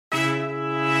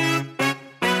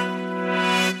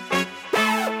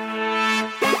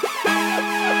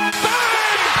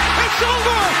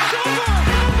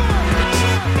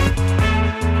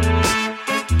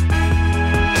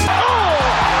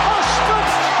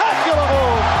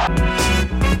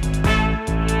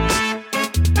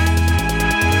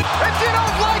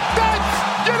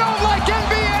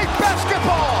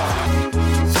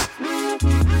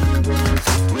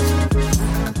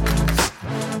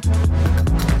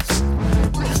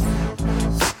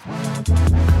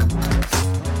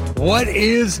What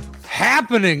is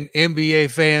happening, NBA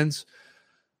fans?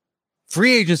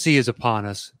 Free agency is upon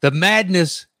us. The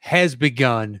madness has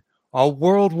begun. A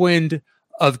whirlwind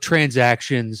of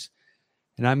transactions.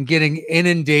 And I'm getting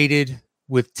inundated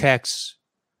with texts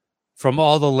from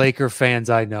all the Laker fans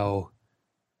I know.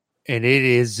 And it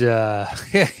is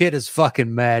it is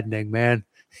fucking maddening, man.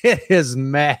 It is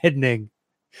maddening.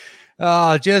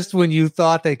 Just when you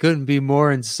thought they couldn't be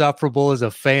more insufferable as a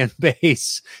fan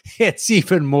base, it's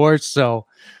even more so.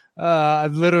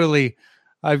 I've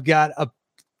got a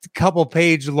couple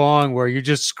page long where you're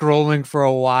just scrolling for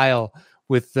a while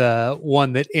with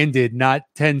one that ended not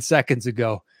 10 seconds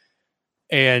ago.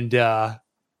 And God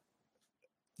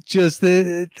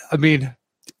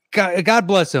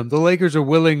bless them. The Lakers are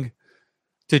willing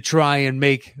to try and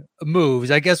make moves.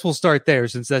 I guess we'll start there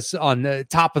since that's on the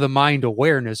top of the mind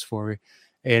awareness for me.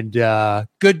 And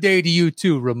good day to you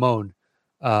too, Ramon.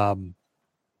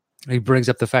 He brings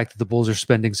up the fact that the Bulls are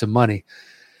spending some money.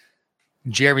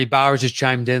 Jeremy Bowers just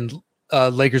chimed in.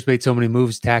 Lakers made so many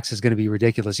moves. Tax is going to be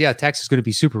ridiculous. Yeah, tax is going to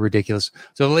be super ridiculous.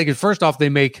 So the Lakers, first off, they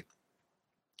make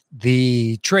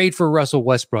the trade for Russell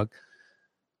Westbrook,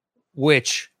 so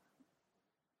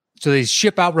they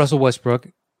ship out Russell Westbrook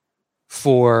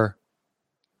for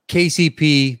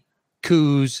KCP,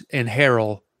 Kuz, and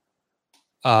Harrell.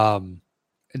 And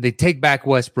they take back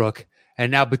Westbrook. And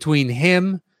now between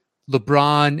him,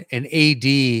 LeBron, and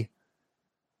AD,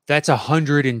 that's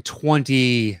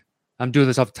 120. I'm doing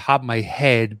this off the top of my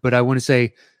head, but I want to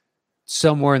say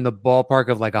somewhere in the ballpark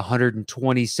of like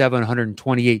 127,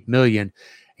 128 million.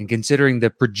 And considering the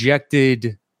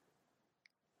projected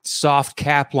soft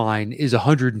cap line is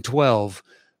 112,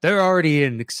 they're already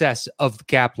in excess of the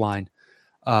cap line.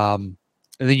 And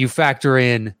then you factor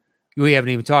in, we haven't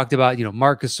even talked about,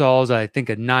 Marc Gasol's, I think,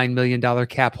 a $9 million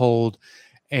cap hold,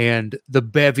 and the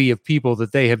bevy of people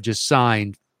that they have just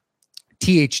signed.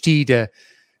 THT to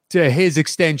his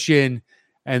extension,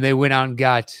 and they went out and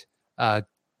got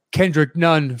Kendrick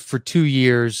Nunn for 2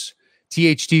 years.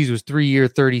 THT's was 3 year,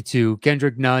 32.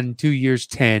 Kendrick Nunn, 2 years,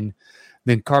 10.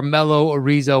 Then Carmelo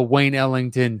Ariza, Wayne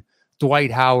Ellington,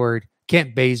 Dwight Howard,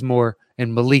 Kent Bazemore,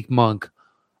 and Malik Monk.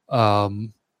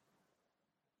 Their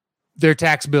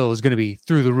tax bill is going to be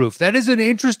through the roof. That is an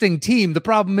interesting team. The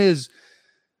problem is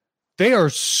they are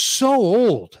so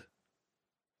old,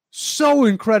 so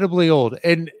incredibly old.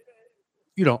 And,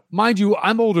 mind you,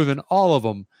 I'm older than all of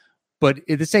them, but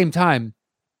at the same time,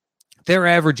 their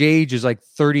average age is like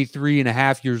 33 and a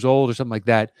half years old or something like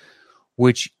that,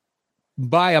 which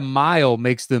by a mile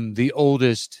makes them the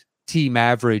oldest team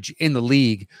average in the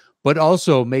league, but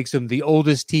also makes them the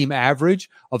oldest team average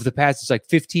of the past, it's like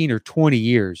 15 or 20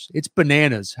 years. It's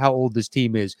bananas how old this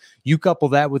team is. You couple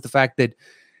that with the fact that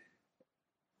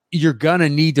you're going to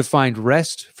need to find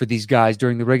rest for these guys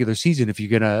during the regular season if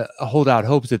you're going to hold out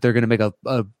hopes that they're going to make a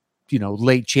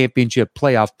late championship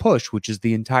playoff push, which is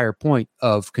the entire point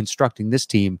of constructing this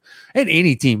team, and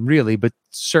any team really, but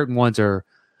certain ones are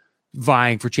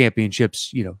vying for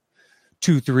championships,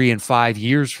 2, 3, and 5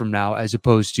 years from now, as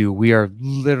opposed to we are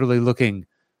literally looking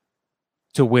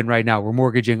to win right now. We're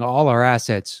mortgaging all our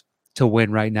assets to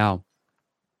win right now.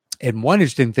 And one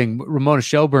interesting thing, Ramona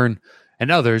Shelburne and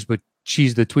others, but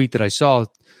she's the tweet that I saw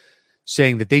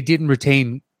saying that they didn't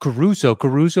retain Caruso.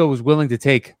 Caruso was willing to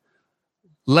take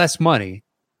less money.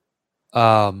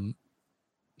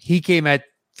 He came at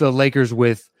the Lakers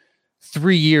with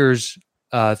 3 years,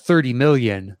 $30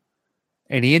 million,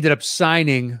 and he ended up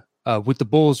signing with the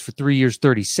Bulls for 3 years,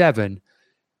 37.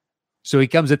 So he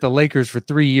comes at the Lakers for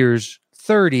 3 years,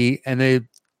 30, and they,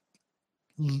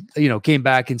 came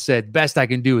back and said, best I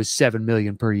can do is $7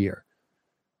 million per year.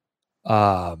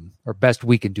 Or best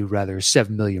we can do rather is $7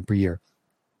 million per year.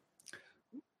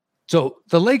 So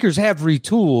the Lakers have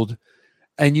retooled,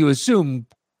 and you assume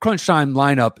crunch time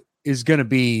lineup is going to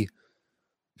be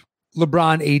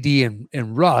LeBron, AD,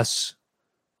 and Russ.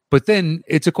 But then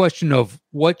it's a question of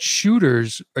what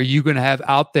shooters are you going to have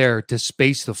out there to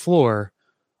space the floor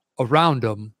around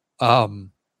them?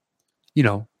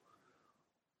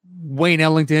 Wayne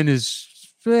Ellington is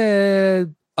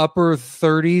upper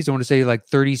 30s. I want to say like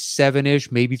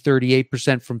 37-ish, maybe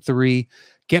 38% from three.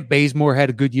 Kent Bazemore had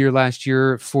a good year last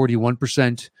year,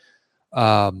 41%.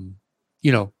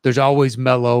 There's always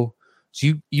Melo.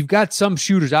 So you've got some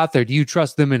shooters out there. Do you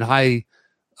trust them in high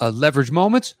leverage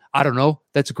moments? I don't know.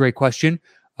 That's a great question.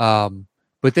 But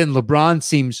then LeBron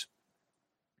seems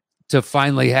to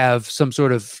finally have some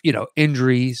sort of,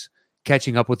 injuries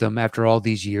catching up with him after all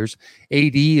these years.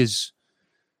 AD is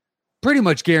pretty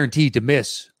much guaranteed to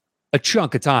miss a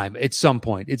chunk of time at some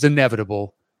point. It's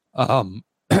inevitable.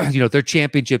 their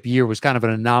championship year was kind of an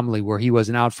anomaly where he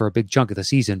wasn't out for a big chunk of the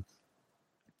season.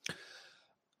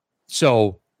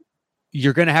 So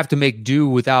you're going to have to make do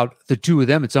without the two of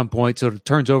them at some point. So it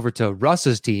turns over to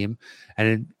Russ's team.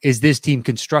 And is this team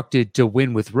constructed to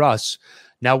win with Russ?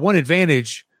 Now, one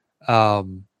advantage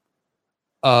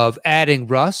of adding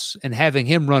Russ and having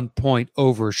him run point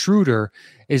over Schroeder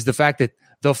is the fact that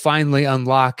they'll finally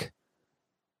unlock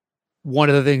one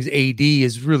of the things AD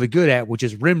is really good at, which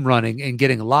is rim running and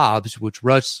getting lobs, which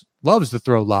Russ loves to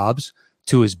throw lobs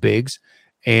to his bigs.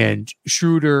 And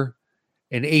Schroeder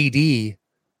and AD,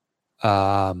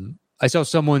 I saw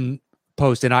someone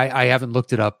post, and I haven't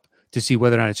looked it up to see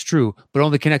whether or not it's true, but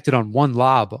only connected on one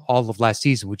lob all of last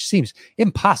season, which seems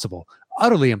impossible,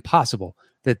 utterly impossible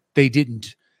that they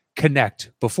didn't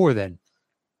connect before then.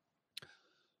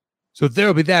 So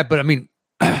there'll be that. But I mean,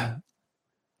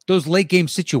 those late game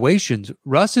situations,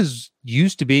 Russ is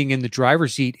used to being in the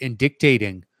driver's seat and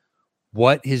dictating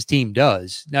what his team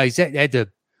does. Now, he's had to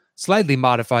slightly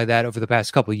modify that over the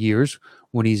past couple of years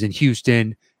when he's in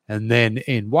Houston and then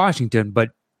in Washington, but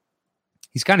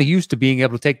he's kind of used to being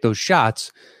able to take those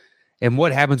shots. And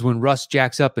what happens when Russ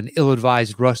jacks up an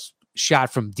ill-advised Russ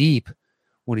shot from deep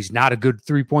when he's not a good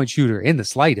three-point shooter in the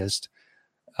slightest?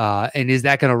 And is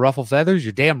that going to ruffle feathers?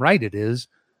 You're damn right it is.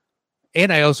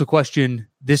 And I also question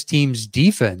this team's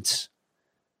defense,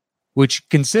 which,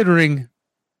 considering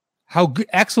how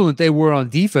excellent they were on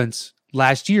defense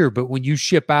last year, but when you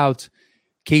ship out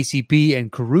KCP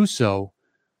and Caruso,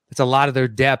 it's a lot of their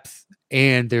depth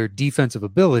and their defensive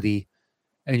ability,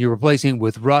 and you're replacing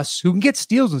with Russ, who can get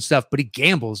steals and stuff, but he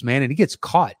gambles, man, and he gets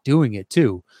caught doing it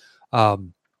too.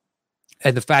 And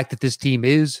the fact that this team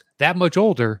is that much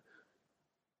older,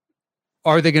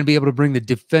 are they going to be able to bring the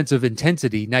defensive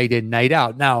intensity night in, night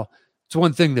out? Now, it's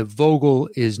one thing that Vogel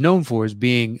is known for, is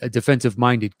being a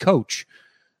defensive-minded coach,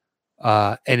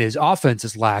 and his offense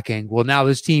is lacking. Well, now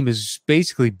this team is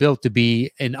basically built to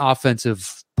be an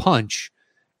offensive punch,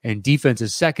 and defense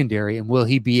is secondary. And will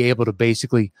he be able to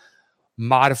basically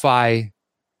modify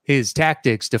his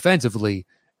tactics defensively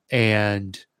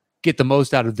and get the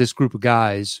most out of this group of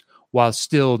guys while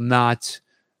still not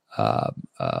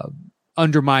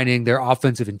undermining their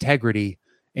offensive integrity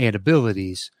and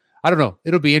abilities? I don't know.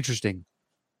 It'll be interesting.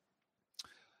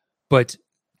 But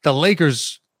the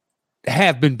Lakers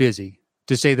have been busy,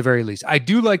 to say the very least. I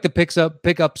do like the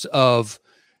pickups of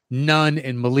Nunn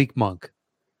and Malik Monk.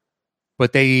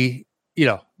 But they,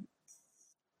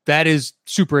 that is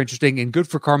super interesting and good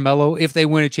for Carmelo. If they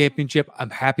win a championship, I'm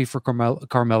happy for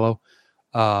Carmelo.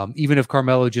 Even if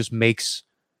Carmelo just makes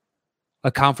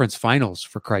a conference finals,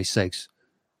 for Christ's sakes,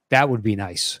 that would be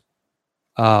nice.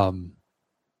 For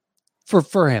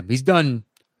him, he's done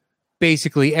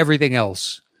basically everything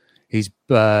else. He's,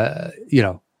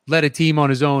 led a team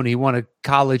on his own. He won a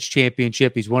college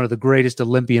championship. He's one of the greatest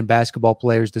Olympian basketball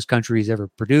players this country has ever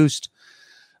produced.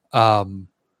 But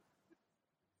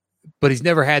he's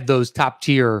never had those top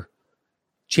tier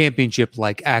championship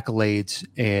like accolades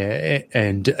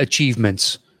and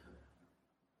achievements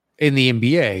in the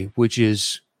NBA, which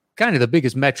is kind of the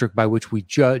biggest metric by which we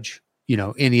judge,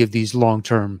 any of these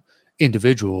long-term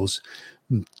individuals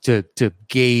to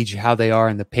gauge how they are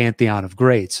in the pantheon of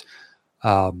greats.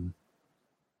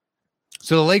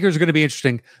 So the Lakers are going to be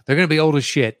interesting. They're going to be old as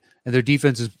shit, and their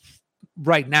defense is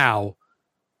right now,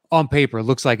 on paper,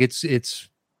 looks like it's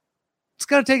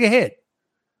going to take a hit.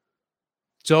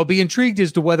 So I'll be intrigued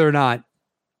as to whether or not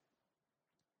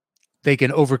they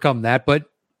can overcome that. But,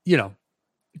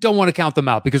 don't want to count them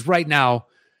out, because right now,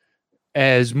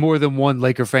 as more than one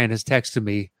Laker fan has texted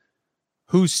me,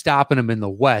 who's stopping them in the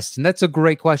West? And that's a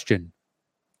great question.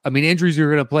 I mean, injuries are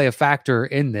going to play a factor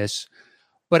in this,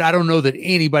 but I don't know that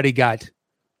anybody got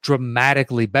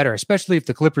dramatically better, especially if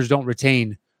the Clippers don't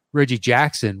retain Reggie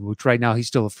Jackson, which right now he's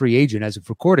still a free agent as of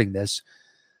recording this.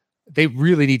 They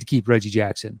really need to keep Reggie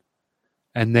Jackson.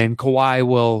 And then Kawhi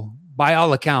will, by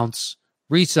all accounts,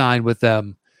 re-sign with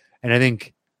them. And I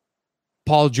think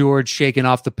Paul George shaking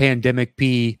off the pandemic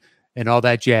P and all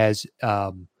that jazz.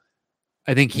 I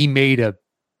think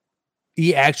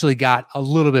he actually got a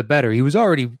little bit better. He was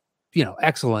already,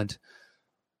 excellent.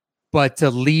 But to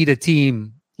lead a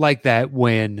team like that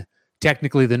when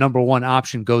technically the number one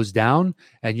option goes down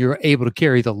and you're able to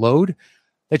carry the load,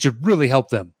 that should really help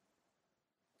them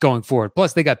going forward.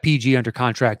 Plus, they got PG under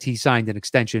contract. He signed an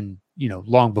extension,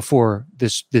 long before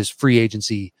this free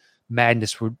agency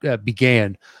madness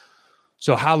began.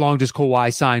 So how long does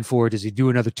Kawhi sign for? Does he do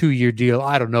another 2-year deal?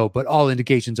 I don't know, but all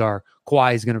indications are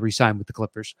Kawhi is going to re-sign with the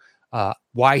Clippers.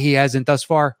 Why he hasn't thus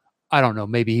far, I don't know.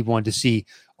 Maybe he wanted to see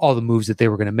all the moves that they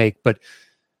were going to make. But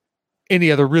any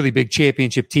other really big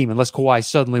championship team, unless Kawhi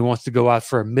suddenly wants to go out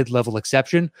for a mid-level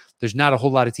exception. There's not a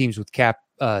whole lot of teams with cap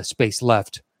space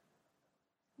left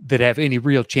that have any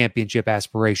real championship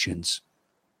aspirations,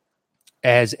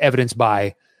 as evidenced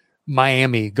by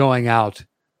Miami going out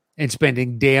and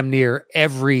spending damn near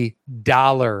every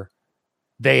dollar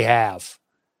they have.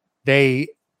 They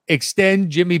extend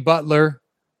Jimmy Butler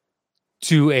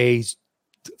to a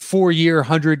 4-year,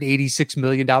 $186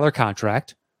 million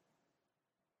contract.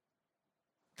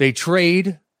 They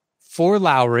trade for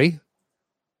Lowry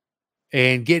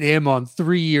and get him on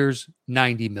 3 years,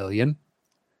 $90 million.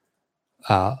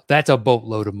 That's a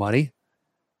boatload of money.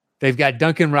 They've got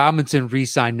Duncan Robinson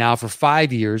re-signed now for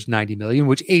 5 years, $90 million,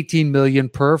 which $18 million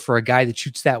per for a guy that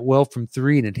shoots that well from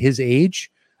three and at his age.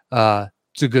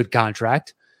 It's a good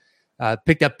contract.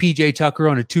 Picked up PJ Tucker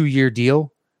on a 2-year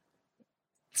deal.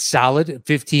 Solid,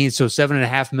 15, so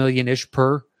 $7.5 million-ish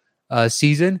per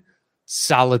season.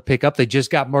 Solid pickup. They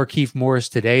just got Markieff Morris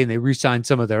today, and they re-signed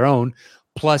some of their own,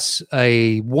 plus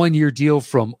a 1-year deal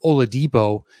from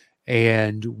Oladipo.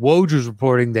 And Woj was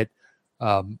reporting that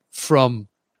from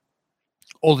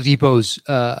Oladipo's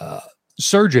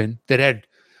surgeon that had,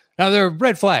 now there are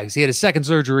red flags. He had a second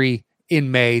surgery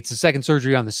in May. It's the second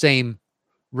surgery on the same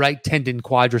right tendon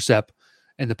quadricep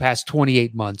in the past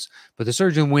 28 months. But the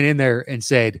surgeon went in there and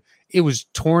said it was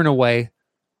torn away.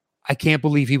 I can't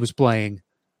believe he was playing.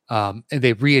 And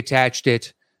they reattached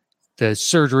it. The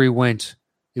surgery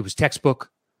it was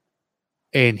textbook,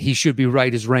 and he should be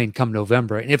right as rain come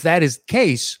November. And if that is the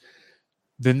case,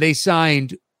 then they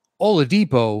signed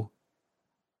Oladipo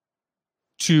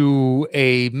to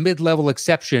a mid-level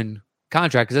exception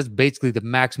contract, because that's basically the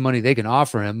max money they can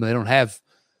offer him. They don't have,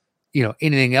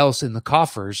 anything else in the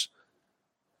coffers.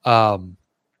 So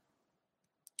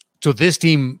this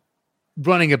team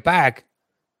running it back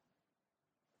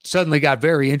suddenly got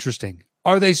very interesting.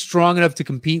 Are they strong enough to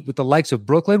compete with the likes of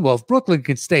Brooklyn? Well, if Brooklyn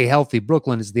can stay healthy,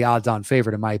 Brooklyn is the odds-on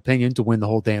favorite, in my opinion, to win the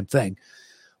whole damn thing.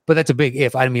 But that's a big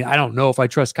if. I mean, I don't know if I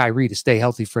trust Kyrie to stay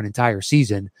healthy for an entire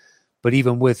season. But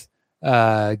even with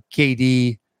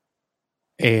KD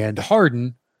and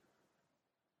Harden,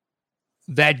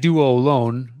 that duo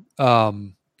alone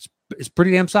is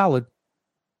pretty damn solid.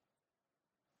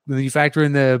 When you factor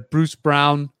in the Bruce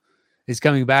Brown is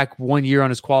coming back 1 year on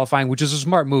his qualifying, which is a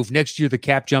smart move. Next year, the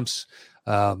cap jumps.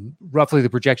 Roughly the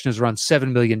projection is around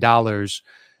 $7 million,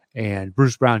 and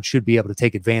Bruce Brown should be able to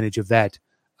take advantage of that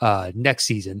next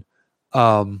season.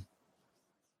 But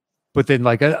then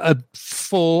like a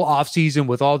full offseason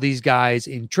with all these guys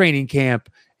in training camp,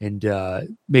 and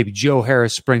maybe Joe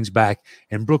Harris springs back,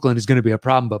 and Brooklyn is going to be a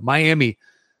problem. But Miami,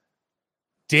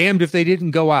 damned if they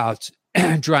didn't go out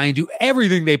and try and do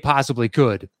everything they possibly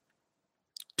could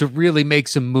to really make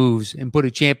some moves and put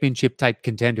a championship type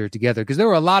contender together, because there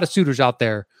were a lot of suitors out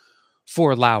there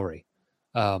for Lowry.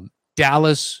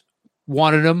 Dallas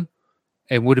wanted him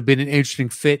and would have been an interesting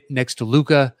fit next to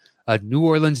Luka. New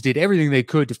Orleans did everything they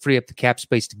could to free up the cap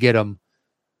space to get him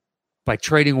by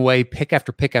trading away pick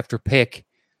after pick after pick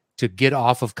to get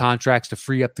off of contracts to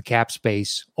free up the cap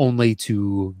space, only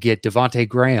to get Devontae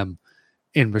Graham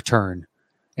in return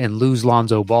and lose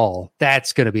Lonzo Ball.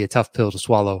 That's going to be a tough pill to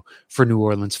swallow for New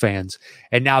Orleans fans.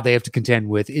 And now they have to contend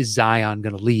with, is Zion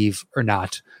going to leave or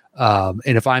not? And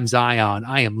if I'm Zion,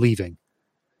 I am leaving.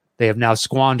 They have now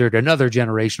squandered another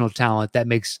generational talent that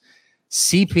makes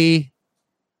CP.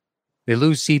 They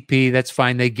lose CP. That's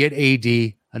fine. They get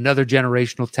AD, another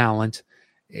generational talent.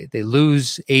 They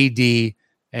lose AD.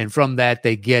 And from that,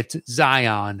 they get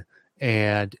Zion.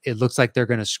 And it looks like they're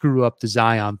going to screw up the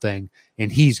Zion thing,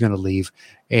 and he's going to leave.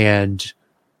 And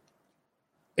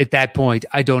at that point,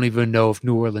 I don't even know if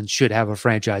New Orleans should have a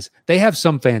franchise. They have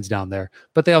some fans down there,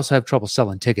 but they also have trouble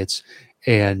selling tickets.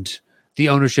 And the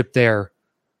ownership there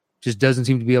just doesn't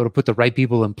seem to be able to put the right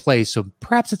people in place. So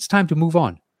perhaps it's time to move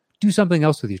on. Do something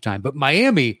else with your time. But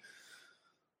Miami,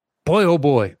 boy, oh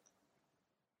boy.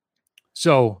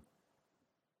 So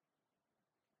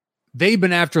they've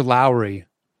been after Lowry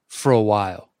for a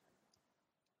while.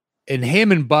 And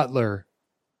him and Butler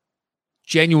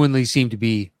genuinely seem to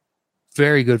be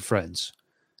very good friends.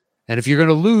 And if you're going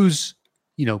to lose,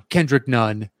 Kendrick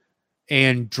Nunn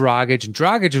and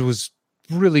Dragic was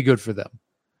really good for them.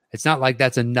 It's not like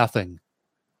that's a nothing.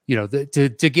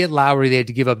 To get Lowry, they had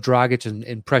to give up Dragic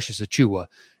and Precious Achiuwa.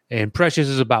 And Precious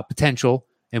is about potential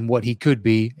and what he could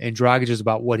be, and Dragic is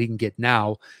about what he can get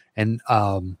now. And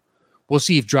we'll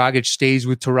see if Dragic stays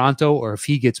with Toronto or if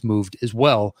he gets moved as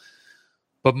well.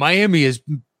 But Miami is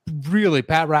really,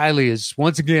 Pat Riley is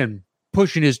once again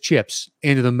pushing his chips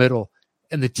into the middle.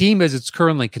 And the team as it's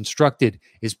currently constructed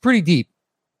is pretty deep.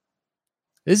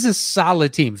 This is a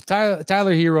solid team.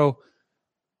 Tyler Hero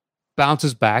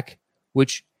bounces back,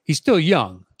 which he's still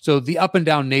young. So the up and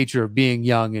down nature of being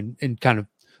young and kind of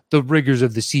the rigors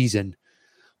of the season,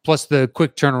 plus the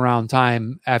quick turnaround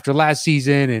time after last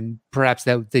season, and perhaps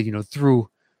that threw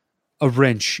a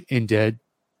wrench into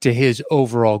his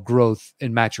overall growth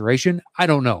and maturation. I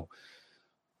don't know.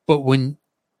 But when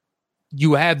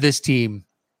you have this team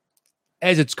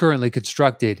as it's currently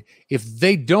constructed, if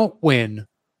they don't win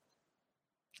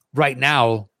right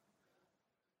now,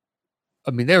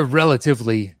 I mean, they're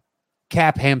relatively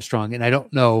cap hamstrung, and I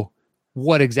don't know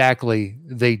what exactly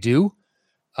they do.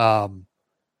 But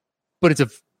it's a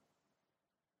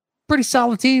pretty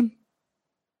solid team.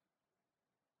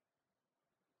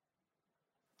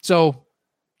 So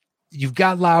you've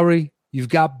got Lowry, you've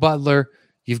got Butler,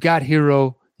 you've got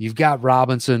Hero, you've got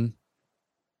Robinson.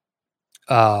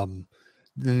 Then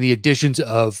the additions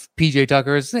of PJ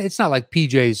Tucker. It's not like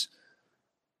PJ's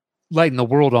lighting the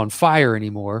world on fire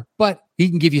anymore, but he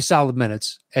can give you solid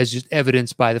minutes, as just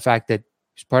evidenced by the fact that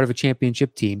he's part of a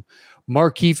championship team.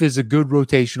 Markieff is a good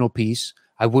rotational piece.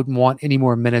 I wouldn't want any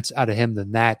more minutes out of him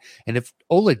than that. And if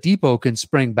Oladipo can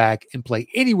spring back and play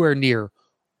anywhere near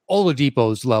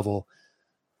Oladipo's level,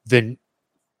 then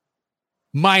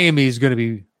Miami is going to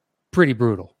be pretty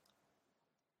brutal.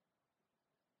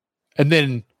 And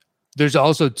then there's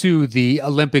also, too, the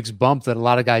Olympics bump that a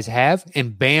lot of guys have.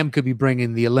 And Bam could be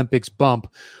bringing the Olympics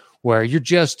bump where you're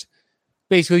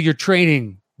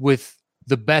training with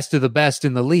the best of the best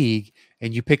in the league,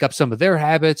 and you pick up some of their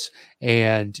habits,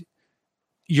 and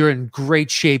you're in great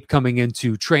shape coming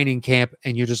into training camp,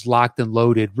 and you're just locked and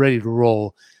loaded, ready to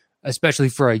roll, especially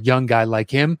for a young guy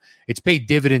like him. It's paid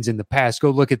dividends in the past. Go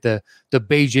look at the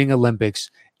Beijing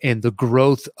Olympics and the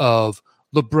growth of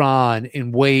LeBron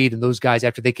and Wade and those guys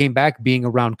after they came back, being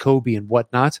around Kobe and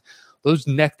whatnot.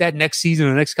 That next season,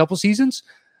 the next couple seasons,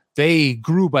 they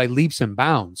grew by leaps and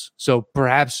bounds. So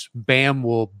perhaps Bam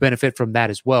will benefit from that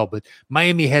as well. But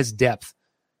Miami has depth,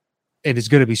 and it's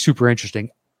going to be super interesting.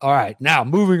 All right, now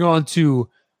moving on to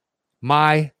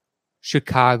my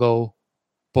Chicago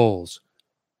Bulls.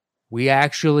 We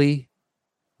actually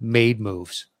made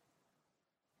moves.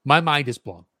 My mind is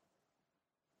blown.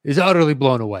 It's utterly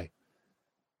blown away.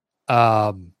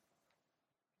 And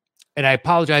I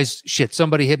apologize. Shit,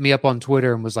 somebody hit me up on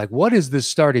Twitter and was like, what is this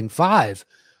starting five?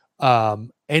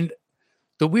 And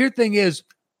the weird thing is,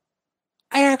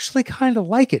 I actually kind of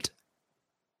like it.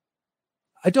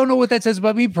 I don't know what that says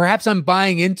about me. Perhaps I'm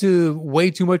buying into way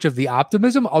too much of the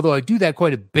optimism, although I do that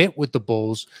quite a bit with the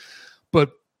Bulls.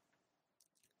 But,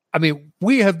 I mean,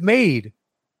 we have made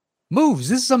moves.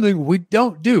 This is something we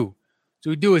don't do. So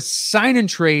we do a sign and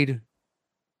trade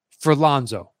for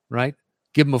Lonzo, right?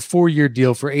 Give him a 4-year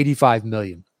deal for $85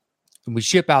 million. And we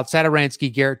ship out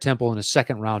Satoransky, Garrett Temple, and a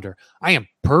second rounder. I am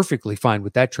perfectly fine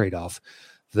with that trade-off.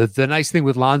 The nice thing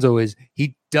with Lonzo is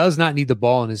he does not need the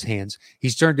ball in his hands.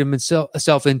 He's turned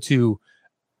himself into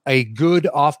a good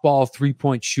off-ball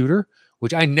three-point shooter,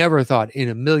 which I never thought in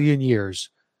a million years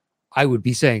I would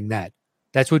be saying that.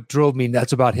 That's what drove me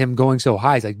nuts about him going so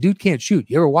high. It's like, dude can't shoot.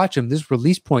 You ever watch him? This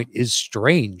release point is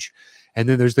strange. And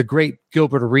then there's the great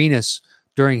Gilbert Arenas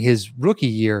during his rookie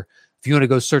year. If you want to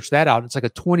go search that out, it's like a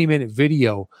 20-minute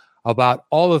video about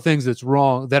all the things that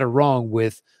are wrong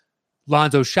with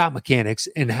Lonzo's shot mechanics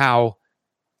and how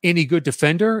any good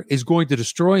defender is going to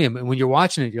destroy him. And when you're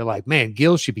watching it, you're like, man,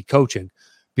 Gil should be coaching,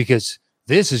 because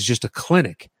this is just a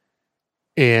clinic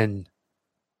in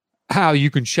how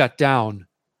you can shut down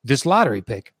this lottery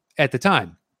pick at the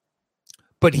time.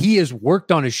 But he has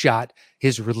worked on his shot,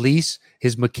 his release,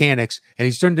 his mechanics, and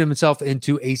he's turned himself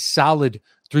into a solid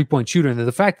three-point shooter. And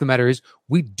the fact of the matter is,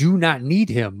 we do not need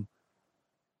him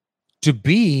to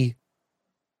be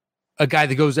a guy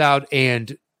that goes out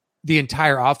and the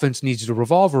entire offense needs to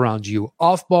revolve around you.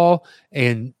 Off ball,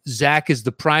 and Zach is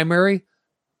the primary,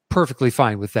 perfectly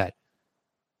fine with that.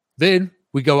 Then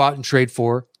we go out and trade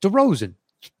for DeRozan.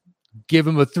 Give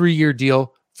him a 3-year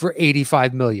deal for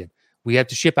 $85 million. We have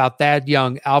to ship out Thad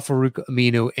Young, Al-Farouq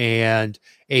Aminu, and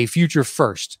a future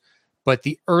first. But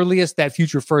the earliest that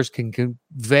future first can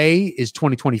convey is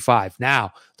 2025.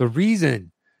 Now, the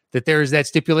reason that there is that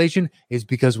stipulation is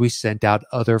because we sent out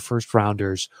other first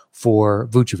rounders for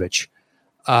Vucevic.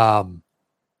 And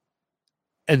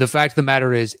the fact of the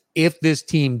matter is, if this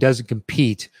team doesn't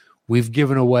compete, we've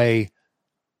given away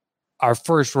our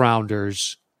first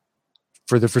rounders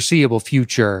for the foreseeable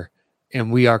future,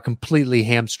 and we are completely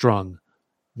hamstrung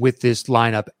with this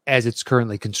lineup as it's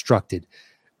currently constructed.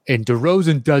 And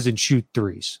DeRozan doesn't shoot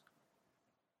threes.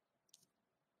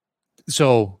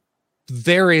 So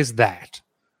there is that.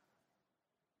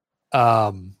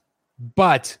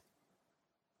 But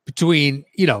between,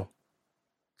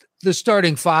 the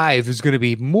starting five is going to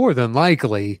be more than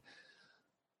likely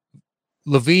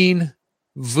LaVine,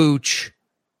 Vooch,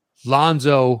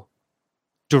 Lonzo,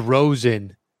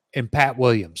 DeRozan, and Pat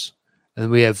Williams.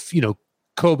 And we have,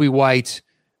 Kobe White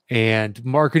and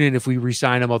Markkanen if we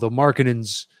re-sign him, although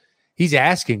Markkanen's, he's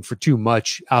asking for too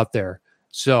much out there.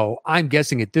 So I'm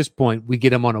guessing at this point we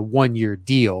get him on a 1-year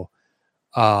deal.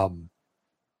 But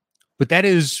that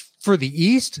is, for the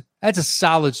East, that's a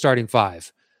solid starting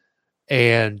five.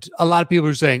 And a lot of people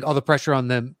are saying, the pressure on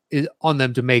them is on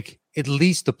them to make at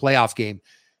least the playoff game.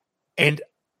 And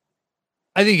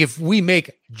I think if we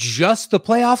make just the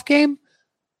playoff game,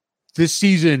 this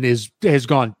season has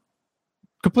gone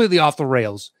completely off the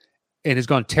rails and has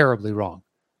gone terribly wrong.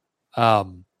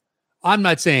 I'm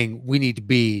not saying we need to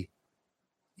be,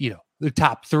 the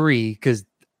top three, because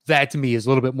that to me is a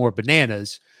little bit more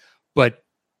bananas. But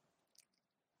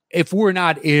if we're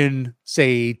not in,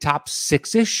 say, top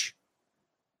 6-ish,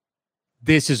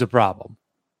 this is a problem.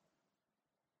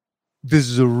 This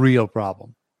is a real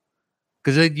problem.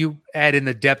 Because then you add in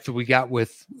the depth that we got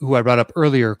with who I brought up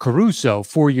earlier, Caruso,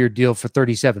 4-year deal for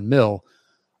 $37 million.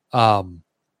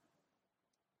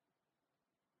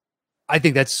 I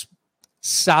think that's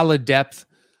solid depth.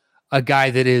 A guy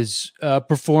that is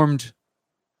performed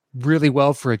really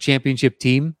well for a championship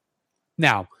team.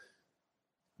 Now,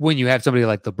 when you have somebody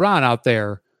like LeBron out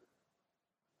there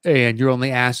and you're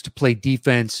only asked to play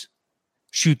defense,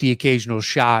 shoot the occasional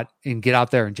shot, and get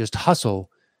out there and just hustle,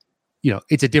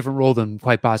 it's a different role than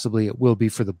quite possibly it will be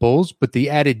for the Bulls. But the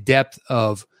added depth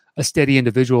of a steady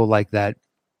individual like that,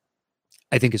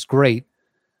 I think is great.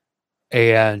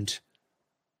 And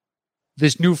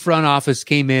this new front office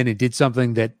came in and did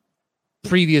something that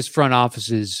previous front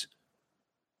offices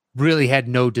really had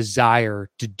no desire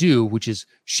to do, which is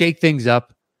shake things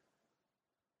up,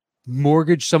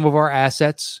 mortgage some of our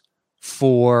assets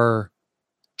for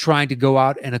trying to go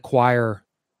out and acquire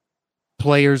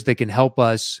players that can help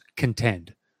us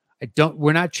contend.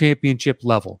 We're not championship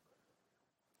level.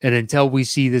 And until we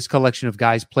see this collection of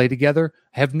guys play together,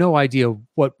 I have no idea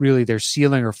what really their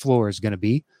ceiling or floor is going to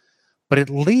be. But at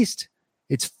least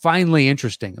it's finally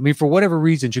interesting. I mean, for whatever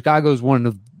reason, Chicago is one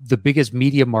of the biggest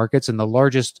media markets and the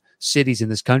largest cities in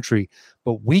this country,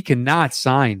 but we cannot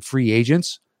sign free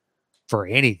agents for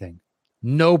anything.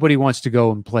 Nobody wants to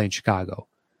go and play in Chicago.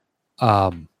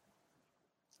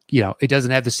 It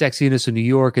doesn't have the sexiness of New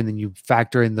York, and then you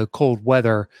factor in the cold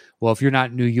weather. Well, if you're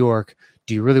not in New York,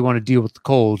 do you really want to deal with the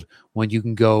cold when you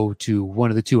can go to one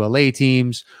of the two LA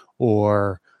teams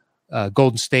or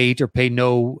Golden State, or pay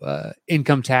no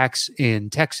income tax in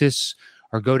Texas,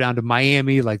 or go down to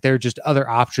Miami? Like, there are just other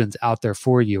options out there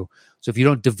for you. So if you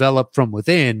don't develop from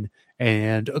within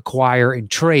and acquire in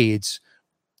trades,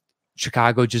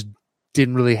 Chicago just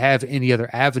didn't really have any other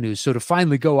avenues. So to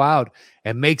finally go out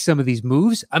and make some of these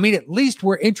moves, I mean, at least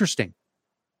we're interesting,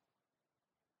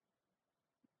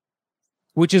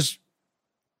 which is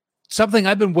something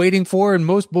I've been waiting for, and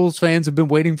most Bulls fans have been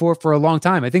waiting for a long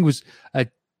time. I think it was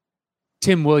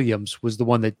Tim Williams was the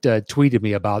one that tweeted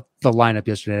me about the lineup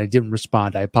yesterday. I didn't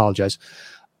respond. I apologize.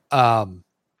 But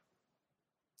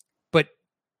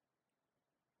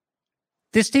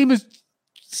this team is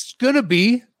going to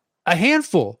be a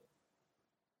handful.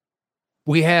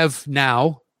 We have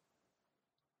now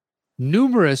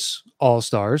numerous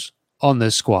all-stars on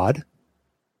this squad.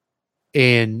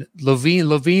 And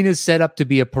LaVine is set up to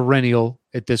be a perennial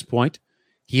at this point.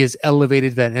 He has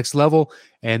elevated that next level.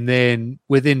 And then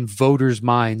within voters'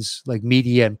 minds, like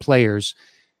media and players,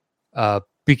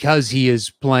 because he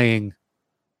is playing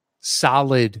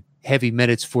solid, heavy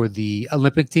minutes for the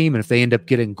Olympic team, and if they end up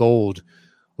getting gold,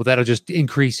 well, that'll just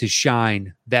increase his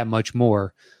shine that much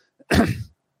more.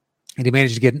 And he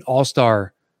managed to get an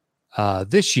all-star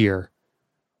this year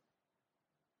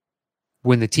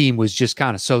when the team was just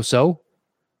kind of so-so.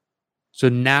 So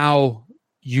now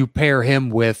you pair him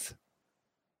with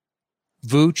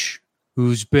Vooch,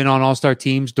 who's been on all-star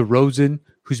teams, DeRozan,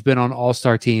 who's been on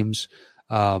all-star teams.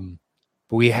 But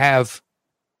we have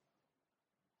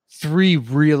three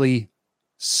really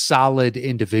solid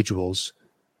individuals.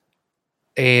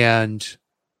 And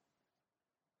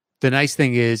the nice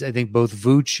thing is, I think both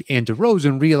Vooch and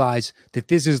DeRozan realize that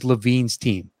this is LaVine's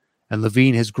team, and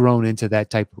LaVine has grown into that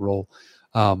type of role.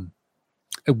 I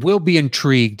will be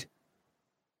intrigued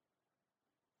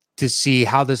to see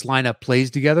how this lineup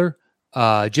plays together,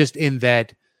 just in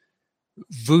that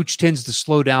Vooch tends to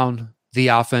slow down the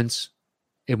offense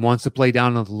and wants to play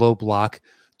down on the low block.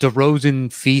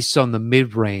 DeRozan feasts on the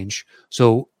mid-range.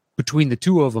 So between the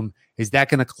two of them, is that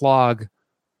going to clog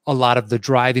a lot of the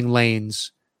driving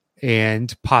lanes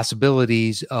and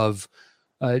possibilities of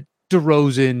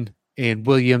DeRozan and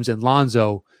Williams and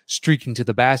Lonzo streaking to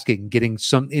the basket and getting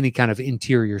any kind of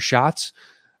interior shots.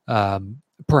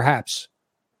 Perhaps.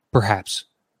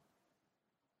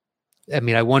 I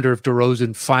mean, I wonder if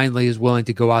DeRozan finally is willing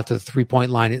to go out to the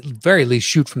 3-point line, at very least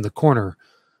shoot from the corner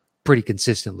pretty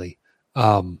consistently.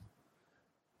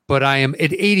 But I am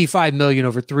at $85 million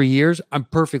over 3 years. I'm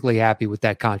perfectly happy with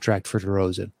that contract for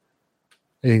DeRozan.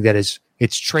 I think that it's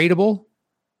tradable.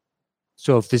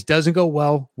 So if this doesn't go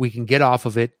well, we can get off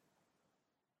of it.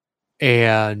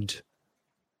 And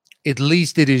at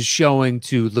least it is showing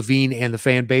to Levine and the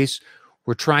fan base,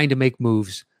 we're trying to make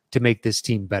moves to make this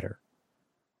team better.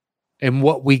 And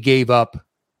what we gave up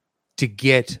to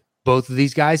get both of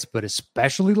these guys, but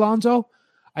especially Lonzo,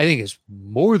 I think is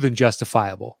more than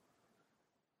justifiable.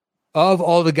 Of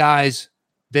all the guys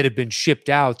that have been shipped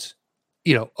out,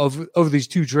 over these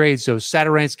two trades, so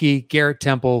Satoransky, Garrett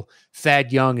Temple,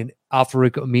 Thad Young, and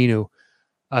Al-Farouq Aminu.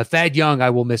 Thad Young, I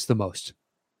will miss the most.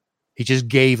 He just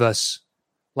gave us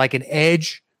like an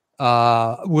edge,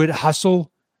 would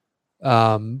hustle,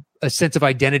 a sense of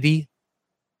identity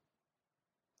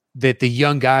that the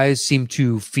young guys seem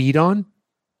to feed on.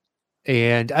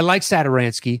 And I like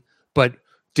Satoransky, but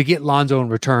to get Lonzo in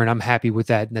return, I'm happy with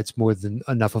that. And that's more than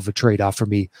enough of a trade-off for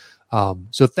me.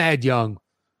 So Thad Young,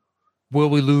 will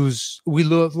we lose? We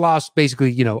lost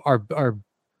basically, our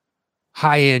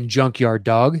high-end junkyard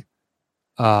dog.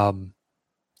 And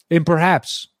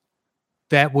perhaps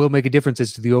that will make a difference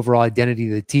as to the overall identity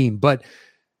of the team. But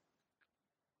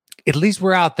at least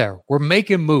we're out there. We're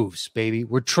making moves, baby.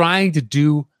 We're trying to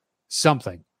do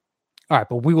something. All right,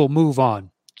 but we will move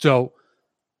on. So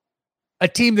a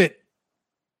team that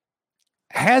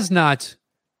has not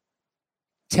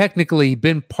technically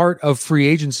been part of free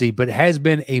agency, but has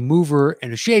been a mover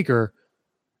and a shaker,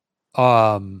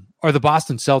 are the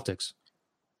Boston Celtics.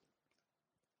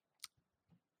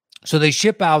 So they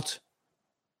ship out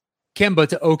Kemba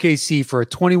to OKC for a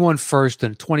 21 first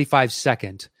and a 25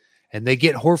 second, and they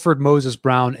get Horford, Moses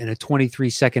Brown, and a 23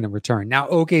 second in return. Now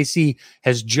OKC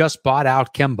has just bought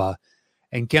out Kemba,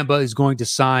 and Kemba is going to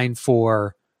sign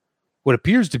for what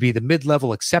appears to be the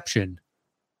mid-level exception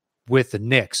with the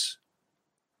Knicks.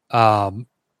 And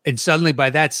suddenly by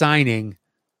that signing,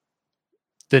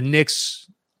 the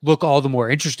Knicks look all the more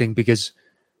interesting because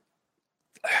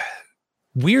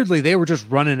weirdly, they were just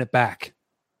running it back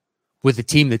with a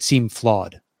team that seemed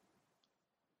flawed.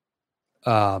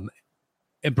 And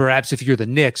perhaps if you're the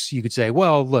Knicks, you could say,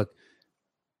 well, look,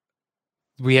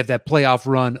 we have that playoff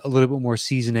run, a little bit more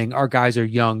seasoning. Our guys are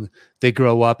young. They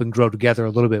grow up and grow together a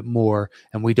little bit more,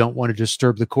 and we don't want to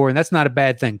disturb the core. And that's not a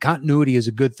bad thing. Continuity is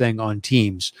a good thing on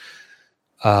teams.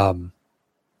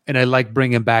 And I like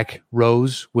bringing back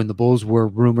Rose when the Bulls were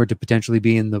rumored to potentially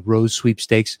be in the Rose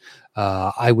sweepstakes.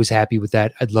 I was happy with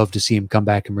that. I'd love to see him come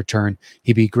back and return.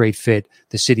 He'd be a great fit.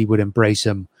 The city would embrace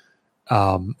him.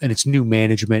 And it's new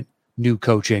management, new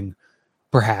coaching,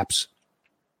 perhaps.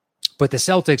 But the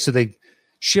Celtics, so they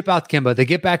ship out Kemba. They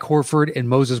get back Horford and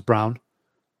Moses Brown.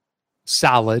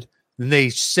 Solid. Then they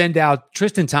send out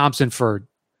Tristan Thompson for,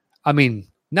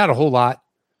 not a whole lot.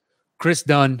 Chris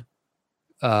Dunn,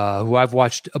 who I've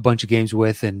watched a bunch of games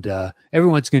with, and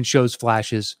everyone's going to show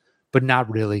flashes, but not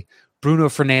really. Bruno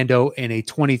Fernando and a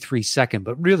 23 second.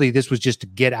 But really, this was just to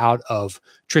get out of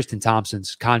Tristan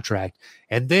Thompson's contract.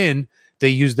 And then they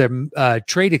used their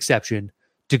trade exception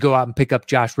to go out and pick up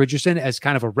Josh Richardson as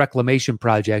kind of a reclamation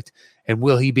project. And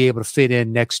will he be able to fit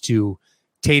in next to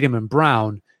Tatum and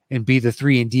Brown and be the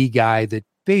 3-and-D guy that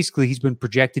basically he's been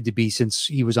projected to be since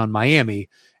he was on Miami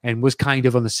and was kind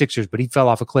of on the Sixers, but he fell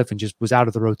off a cliff and just was out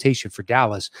of the rotation for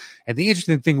Dallas. And the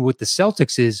interesting thing with the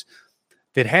Celtics is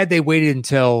that had they waited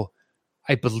until,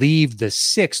 I believe, the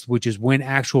 6th, which is when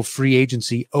actual free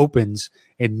agency opens,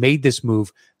 and made this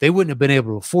move, they wouldn't have been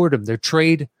able to afford him. Their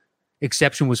trade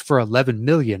exception was for $11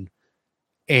 million,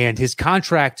 and his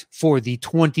contract for the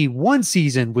 21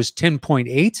 season was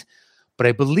 10.8. But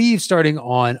I believe starting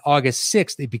on August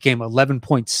 6th, it became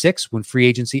 11.6 when free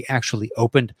agency actually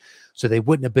opened. So they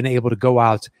wouldn't have been able to go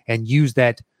out and use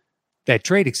that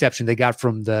trade exception they got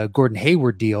from the Gordon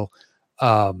Hayward deal.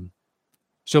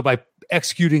 So by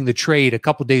executing the trade a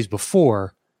couple days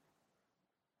before,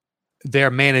 they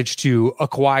managed to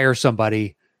acquire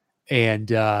somebody and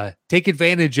take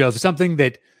advantage of something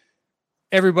that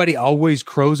everybody always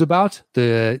crows about,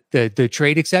 the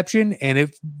trade exception, and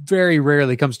it very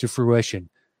rarely comes to fruition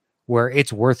where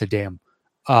it's worth a damn.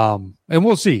 And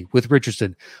we'll see with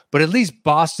Richardson. But at least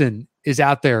Boston is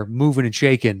out there moving and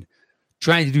shaking,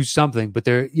 trying to do something. But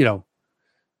they're,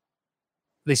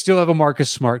 they still have a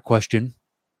Marcus Smart question.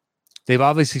 They've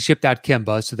obviously shipped out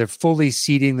Kemba, so they're fully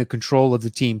ceding the control of the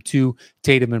team to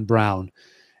Tatum and Brown.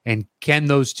 And can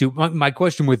those two, my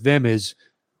question with them is,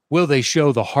 will they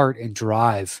show the heart and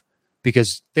drive?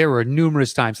 Because there were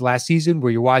numerous times last season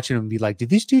where you're watching them and be like, did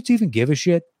these dudes even give a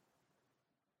shit?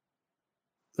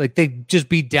 Like they just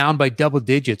be down by double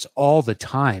digits all the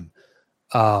time.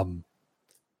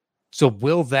 So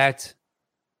will that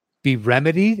be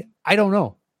remedied? I don't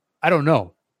know.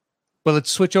 But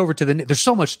let's switch over to there's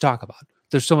so much to talk about.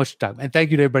 And thank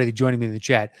you to everybody joining me in the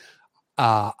chat.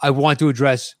 I want to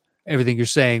address everything you're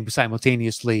saying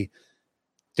simultaneously.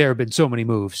 There have been so many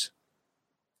moves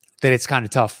that it's kind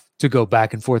of tough to go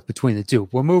back and forth between the two.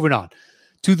 We're moving on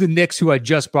to the Knicks, who I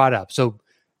just brought up. So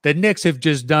the Knicks have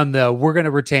just done we're going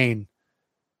to retain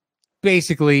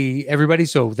basically everybody.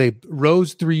 So they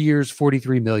Rose 3 years,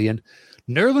 $43 million.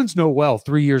 Nerlens Noel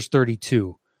 3 years,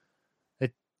 $32.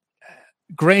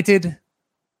 Granted,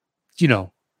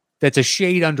 that's a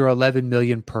shade under $11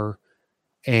 million per.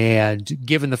 And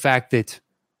given the fact that,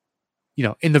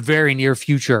 in the very near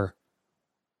future,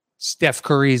 Steph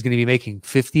Curry is going to be making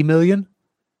 $50 million,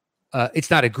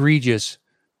 it's not egregious,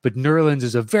 but Nerlens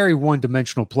is a very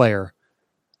one-dimensional player.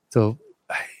 So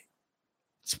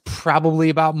it's probably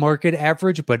about market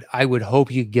average, but I would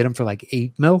hope you could get him for like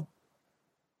 $8 million.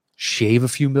 Shave a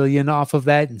few million off of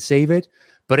that and save it.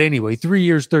 But anyway, 3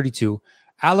 years, $32.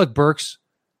 Alec Burks,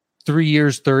 3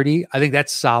 years, $30. I think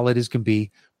that's solid as can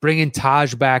be. Bringing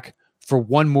Taj back for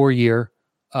one more year.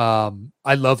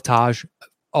 I love Taj.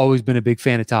 Always been a big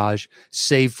fan of Taj,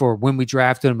 save for when we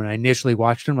drafted him and I initially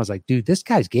watched him. I was like, dude, this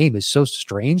guy's game is so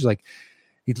strange. Like,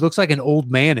 he looks like an old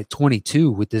man at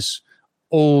 22 with this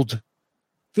old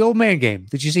man game.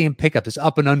 Did you see him pick up this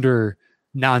up and under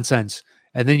nonsense?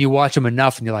 And then you watch him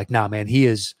enough and you're like, nah, man, he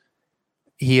is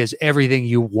everything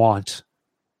you want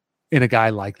in a guy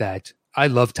like that. I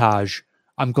love Taj.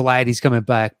 I'm glad he's coming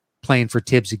back playing for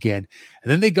Tibbs again.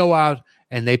 And then they go out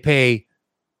and they pay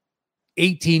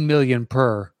 $18 million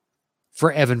per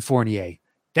for Evan Fournier.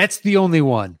 That's the only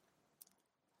one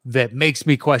that makes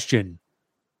me question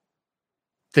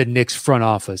the Knicks front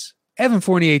office. Evan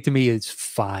Fournier to me is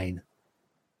fine.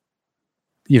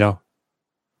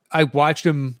 I watched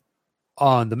him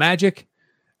on the Magic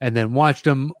and then watched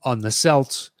him on the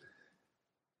Celts.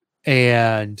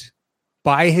 And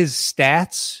by his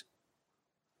stats,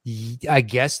 I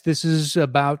guess this is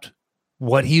about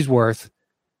what he's worth.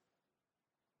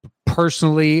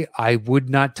 Personally, I would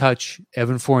not touch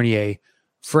Evan Fournier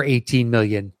for $18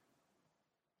 million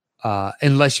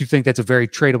unless you think that's a very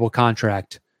tradable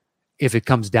contract. If it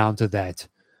comes down to that,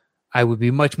 I would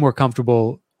be much more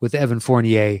comfortable with Evan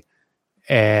Fournier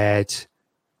at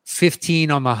 15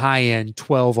 on the high end,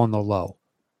 12 on the low.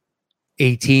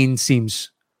 18 seems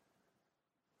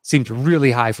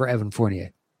really high for Evan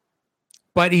Fournier.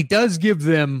 But he does give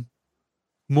them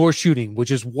more shooting,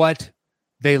 which is what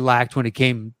they lacked when it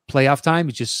came playoff time.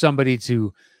 It's just somebody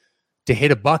to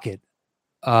hit a bucket.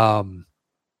 And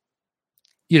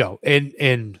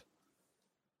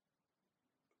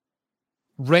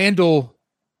Randall,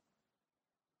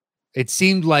 it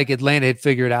seemed like Atlanta had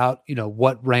figured out,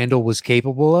 what Randall was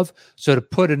capable of. So to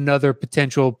put another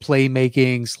potential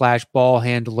playmaking / ball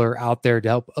handler out there to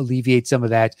help alleviate some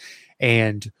of that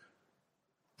and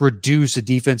reduce a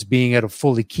defense being able to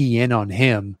fully key in on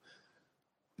him.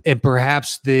 And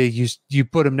perhaps you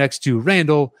put him next to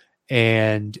Randall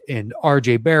and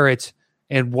RJ Barrett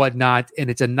and whatnot,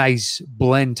 and it's a nice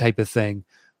blend type of thing.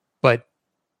 But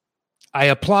I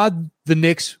applaud the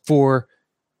Knicks for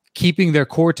keeping their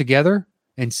core together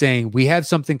and saying, we have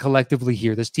something collectively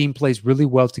here. This team plays really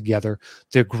well together.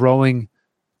 They're growing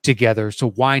together.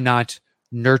 So why not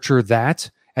nurture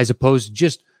that as opposed to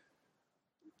just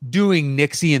doing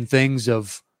Knicksian things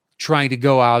of trying to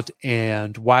go out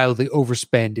and wildly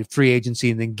overspend at free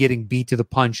agency and then getting beat to the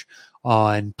punch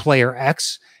on player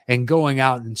X and going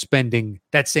out and spending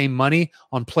that same money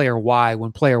on player Y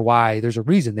when player Y, there's a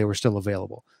reason they were still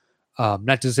available.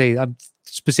 Not to say I'm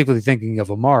specifically thinking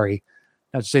of Amari,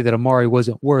 not to say that Amari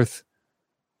wasn't worth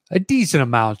a decent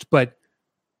amount, but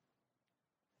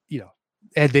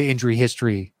had the injury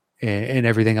history and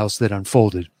everything else that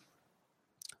unfolded.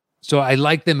 So I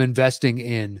like them investing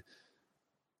in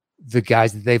the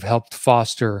guys that they've helped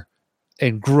foster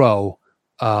and grow.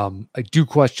 I do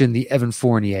question the Evan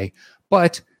Fournier,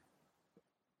 but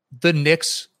the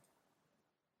Knicks,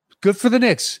 good for the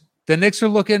Knicks. The Knicks are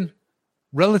looking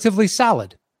relatively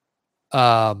solid.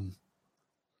 So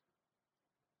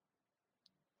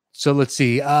let's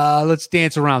see. Let's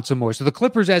dance around some more. So the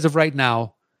Clippers, as of right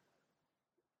now,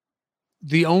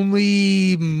 the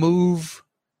only move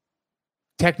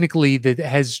technically that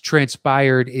has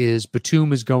transpired is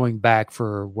Batum is going back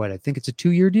for what I think it's a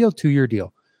 2-year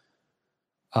deal.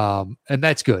 And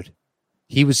that's good.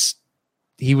 He was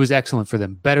excellent for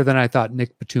them, better than I thought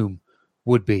Nick Batum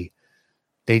would be.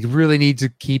 They really need to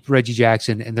keep Reggie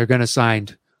Jackson, and they're going to sign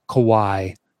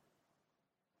Kawhi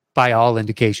by all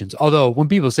indications. Although when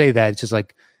people say that, it's just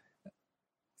like,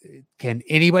 can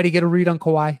anybody get a read on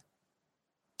Kawhi?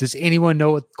 Does anyone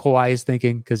know what Kawhi is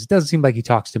thinking? Because it doesn't seem like he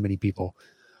talks to many people.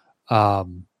 But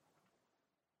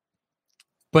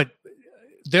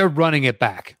they're running it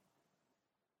back.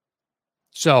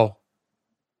 So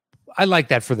I like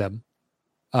that for them.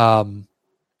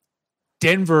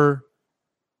 Denver,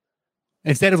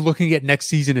 instead of looking at next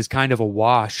season as kind of a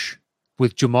wash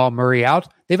with Jamal Murray out,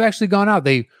 they've actually gone out.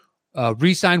 They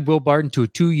re-signed Will Barton to a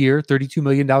 2-year, $32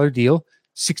 million deal,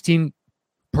 16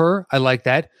 per. I like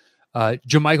that.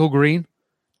 JaMychal Green,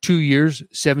 2 years,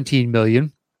 $17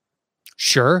 million.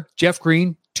 Sure. Jeff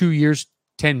Green, 2 years,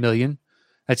 $10 million.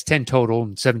 That's 10 total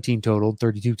and 17 total,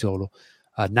 32 total.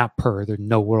 Not per. There's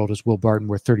no world is Will Barton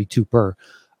worth 32 per.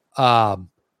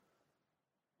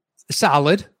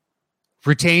 Solid.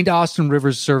 Retained Austin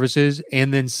Rivers services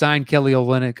and then signed Kelly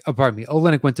Olynyk.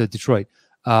 Olynyk went to Detroit.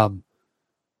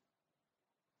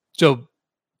 So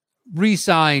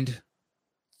re-signed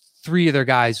 3 of their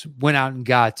guys, went out and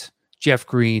got Jeff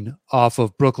Green off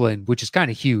of Brooklyn, which is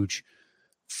kind of huge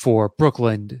for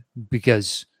Brooklyn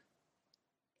because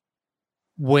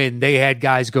when they had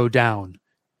guys go down,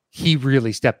 he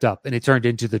really stepped up and it turned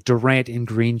into the Durant and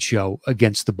Green show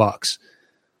against the Bucks.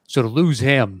 So to lose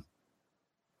him,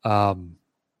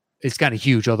 it's kind of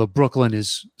huge, although Brooklyn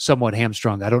is somewhat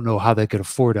hamstrung. I don't know how they could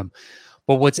afford him.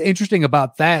 But what's interesting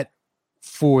about that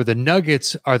for the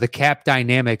Nuggets are the cap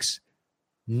dynamics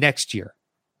next year.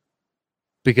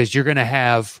 Because you're going to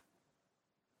have,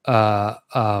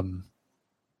 Aaron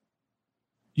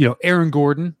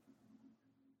Gordon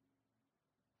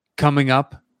coming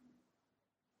up,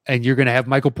 and you're going to have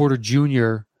Michael Porter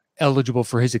Jr. eligible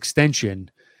for his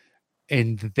extension,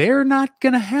 and they're not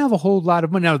going to have a whole lot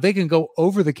of money. Now, they can go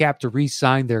over the cap to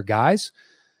re-sign their guys,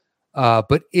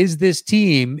 but is this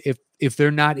team, if they're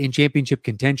not in championship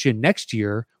contention next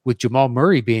year with Jamal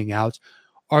Murray being out,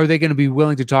 are they going to be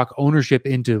willing to talk ownership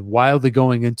into wildly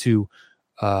going into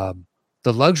the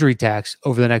luxury tax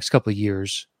over the next couple of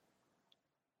years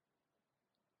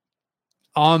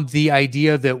on the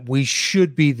idea that we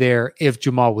should be there if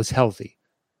Jamal was healthy?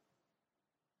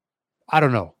 I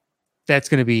don't know. That's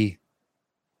going to be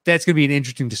an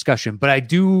interesting discussion. But I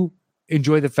do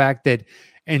enjoy the fact that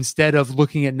instead of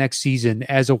looking at next season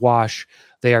as a wash,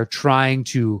 they are trying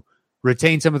to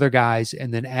retain some of their guys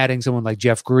and then adding someone like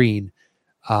Jeff Green.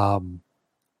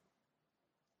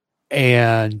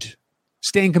 And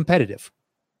staying competitive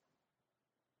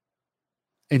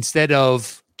instead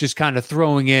of just kind of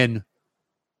throwing in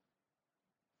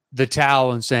the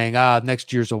towel and saying,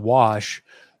 next year's a wash.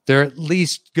 They're at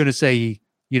least going to say,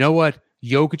 you know what?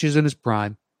 Jokic is in his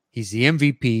prime. He's the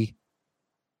MVP.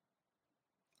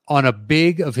 On a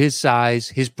big of his size,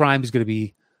 his prime is going to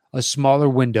be a smaller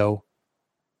window,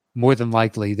 more than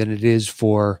likely, than it is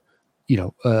for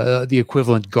the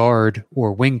equivalent guard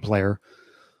or wing player.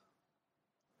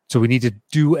 So we need to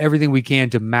do everything we can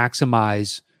to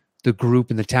maximize the group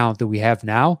and the talent that we have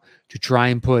now to try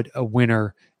and put a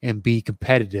winner and be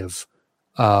competitive.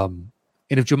 And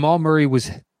if Jamal Murray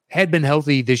had been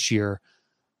healthy this year,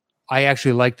 I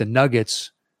actually like the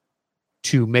Nuggets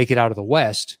to make it out of the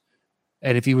West.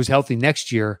 And if he was healthy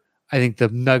next year, I think the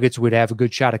Nuggets would have a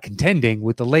good shot at contending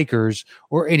with the Lakers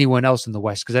or anyone else in the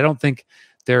West. Because I don't think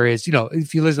there is,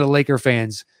 if you listen to Laker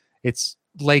fans, it's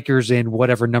Lakers in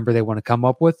whatever number they want to come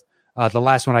up with. The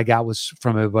last one I got was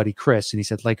from my buddy Chris, and he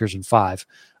said Lakers in 5.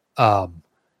 I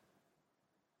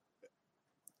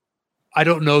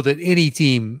don't know that any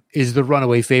team is the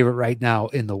runaway favorite right now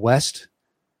in the West.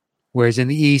 Whereas in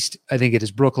the East, I think it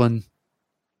is Brooklyn.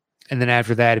 And then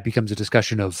after that, it becomes a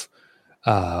discussion of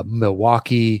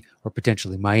Milwaukee or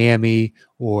potentially Miami,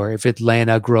 or if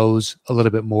Atlanta grows a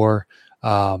little bit more,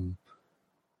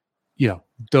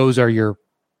 those are your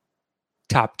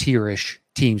top tier-ish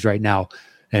teams right now.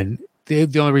 And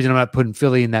the only reason I'm not putting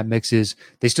Philly in that mix is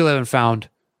they still haven't found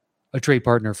a trade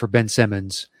partner for Ben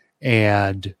Simmons.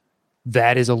 And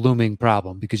that is a looming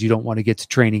problem because you don't want to get to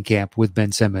training camp with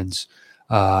Ben Simmons.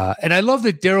 And I love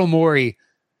that Daryl Morey,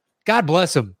 God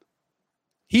bless him,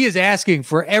 he is asking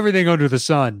for everything under the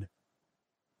sun.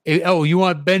 You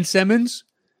want Ben Simmons?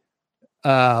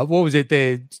 What was it?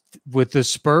 With the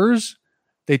Spurs,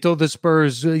 they told the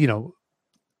Spurs,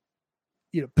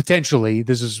 potentially,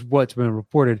 this is what's been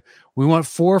reported, we want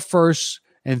 4 firsts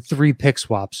and 3 pick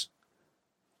swaps.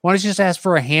 Why don't you just ask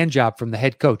for a hand job from the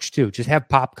head coach too? Just have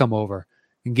Pop come over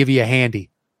and give you a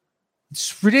handy.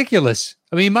 It's ridiculous.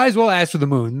 I mean, you might as well ask for the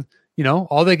moon.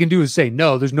 all they can do is say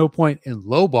no. There's no point in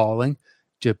lowballing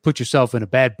to put yourself in a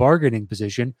bad bargaining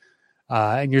position.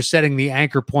 And you're setting the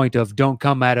anchor point of don't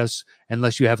come at us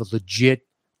unless you have a legit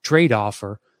trade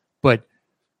offer. But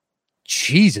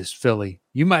Jesus, Philly,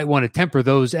 you might want to temper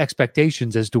those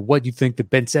expectations as to what you think that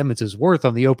Ben Simmons is worth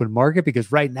on the open market,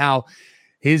 because right now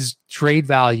his trade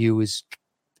value is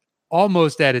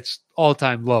almost at its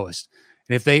all-time lowest.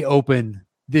 And if they open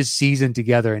this season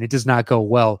together and it does not go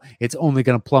well, it's only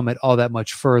going to plummet all that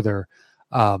much further.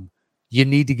 You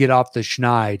need to get off the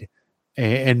schneid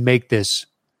and make this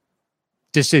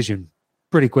decision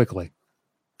pretty quickly.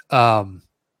 So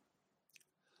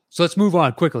let's move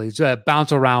on quickly. Let's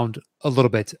bounce around a little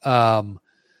bit. The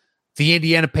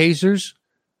Indiana Pacers,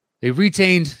 they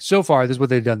retained, so far, this is what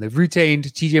they've done. They've retained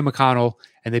TJ McConnell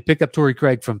and they picked up Torrey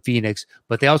Craig from Phoenix,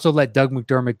 but they also let Doug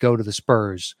McDermott go to the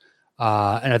Spurs.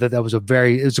 And I thought that was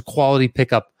it was a quality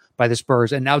pickup by the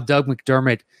Spurs. And now Doug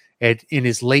McDermott in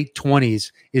his late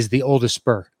 20s is the oldest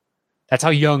Spur. That's how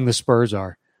young the Spurs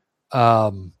are.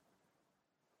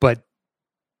 But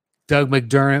Doug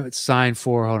McDermott signed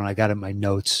for, hold on, I got it in my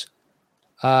notes.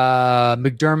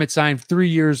 McDermott signed 3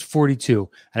 years, 42.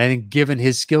 And I think given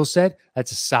his skill set,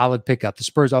 that's a solid pickup. The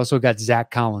Spurs also got Zach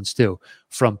Collins too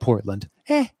from Portland.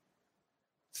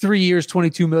 3 years,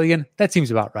 $22 million. That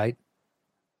seems about right.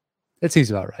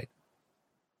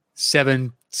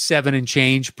 Seven and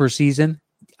change per season.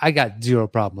 I got zero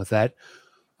problem with that.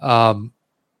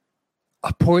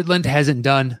 Portland hasn't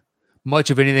done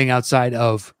much of anything outside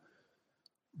of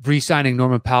re-signing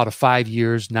Norman Powell to 5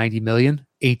 years, $90 million,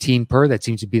 18 per. That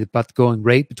seems to be about the going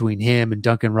rate between him and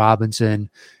Duncan Robinson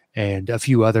and a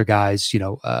few other guys,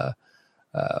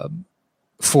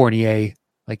 Fournier,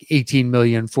 like 18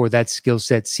 million for that skill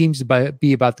set seems to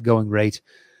be about the going rate.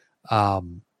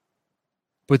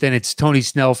 But then it's Tony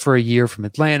Snell for a year from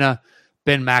Atlanta,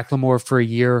 Ben McLemore for a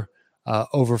year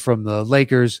over from the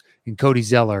Lakers, and Cody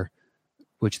Zeller,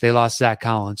 which they lost Zach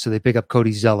Collins. So they pick up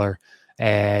Cody Zeller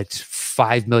at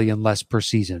 $5 million less per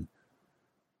season.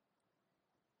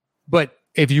 But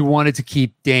if you wanted to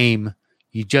keep Dame,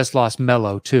 you just lost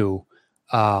Melo too,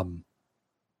 and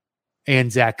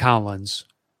Zach Collins.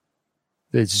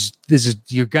 This is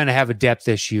you're going to have a depth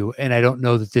issue, and I don't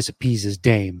know that this appeases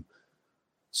Dame.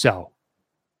 So,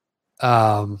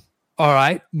 all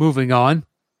right, moving on.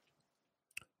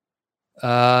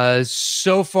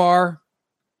 So far,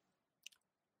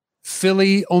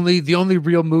 Philly the only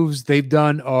real moves they've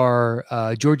done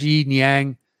are Georgie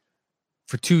Niang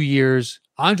for 2 years,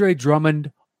 Andre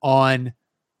Drummond on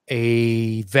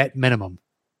a vet minimum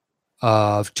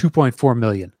of $2.4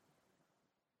 million.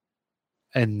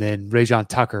 And then Rajon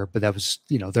Tucker, but that was,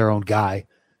 their own guy.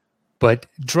 But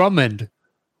Drummond,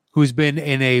 who's been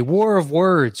in a war of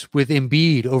words with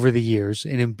Embiid over the years,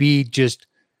 and Embiid just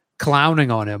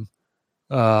clowning on him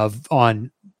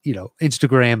on,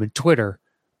 Instagram and Twitter,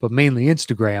 but mainly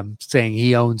Instagram, saying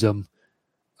he owns him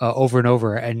over and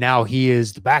over. And now he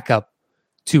is the backup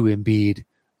to Embiid.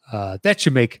 That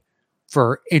should make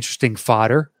for interesting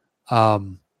fodder.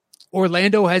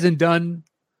 Orlando hasn't done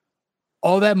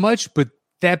all that much, but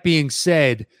that being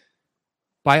said,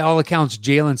 by all accounts,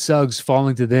 Jalen Suggs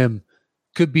falling to them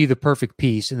could be the perfect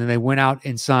piece. And then they went out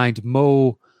and signed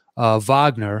Mo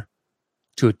Wagner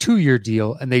to a 2-year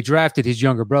deal, and they drafted his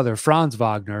younger brother, Franz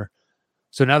Wagner.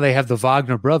 So now they have the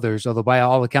Wagner brothers, although by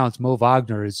all accounts, Mo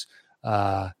Wagner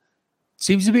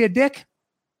seems to be a dick.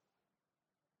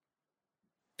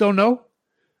 Don't know.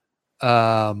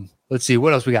 Let's see,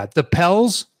 what else we got? The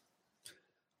Pels.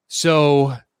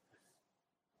 So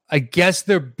I guess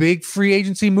their big free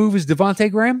agency move is Devontae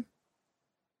Graham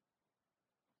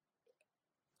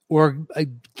or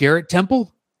Garrett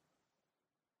Temple.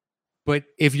 But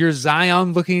if you're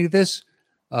Zion looking at this,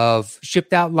 of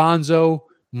shipped out Lonzo,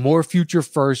 more future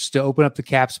firsts to open up the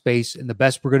cap space, and the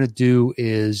best we're going to do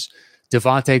is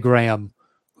Devontae Graham,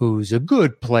 who's a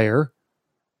good player,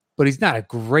 but he's not a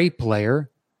great player.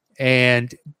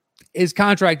 And his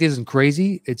contract isn't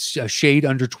crazy. It's a shade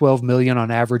under $12 million on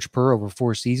average per over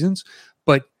 4 seasons.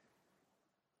 But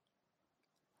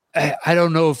I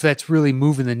don't know if that's really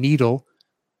moving the needle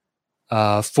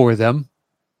for them.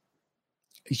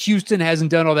 Houston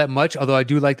hasn't done all that much, although I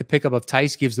do like the pickup of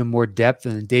Tice, gives them more depth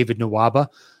than David Nwaba.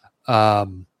 But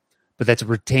that's a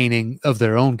retaining of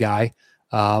their own guy.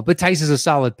 But Tice is a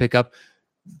solid pickup.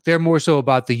 They're more so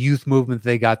about the youth movement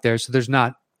they got there. So there's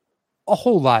not a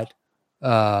whole lot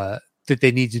that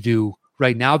they need to do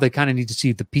right now. They kind of need to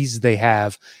see the pieces they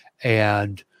have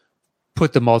and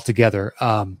put them all together.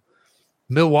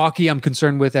 Milwaukee, I'm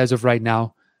concerned with as of right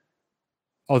now.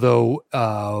 Although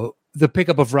the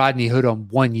pickup of Rodney Hood on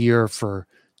 1 year for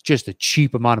just a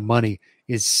cheap amount of money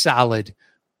is solid,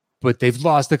 but they've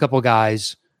lost a couple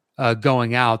guys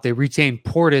going out. They retained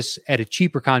Portis at a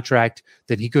cheaper contract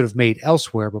than he could have made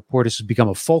elsewhere, but Portis has become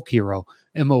a folk hero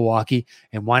in Milwaukee,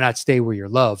 and why not stay where you're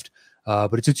loved?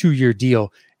 But it's a 2-year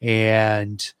deal.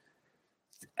 And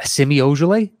Semi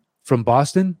Ojeleye from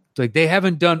Boston, like they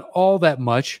haven't done all that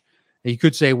much. You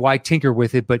could say, why tinker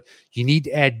with it? But you need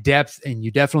to add depth, and you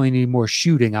definitely need more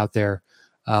shooting out there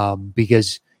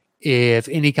because if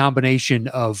any combination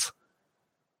of,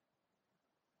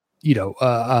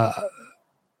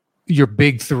 your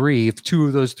big three, if two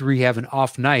of those three have an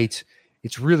off night,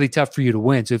 it's really tough for you to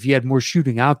win. So if you had more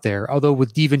shooting out there, although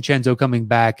with DiVincenzo coming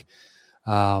back,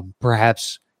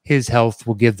 perhaps his health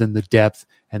will give them the depth,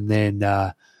 and then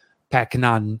Pat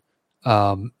Connaughton,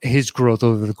 his growth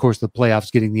over the course of the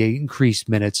playoffs, getting the increased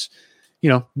minutes,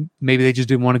 maybe they just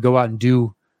didn't want to go out and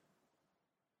do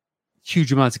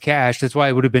huge amounts of cash. That's why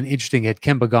it would have been interesting had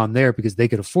Kemba gone there, because they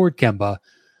could afford Kemba.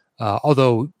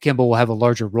 Although Kemba will have a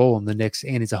larger role in the Knicks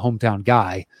and he's a hometown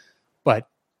guy, but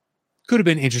could have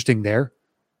been interesting there.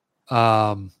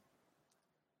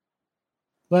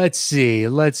 Let's see.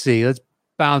 Let's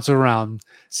bounce around.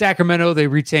 Sacramento, they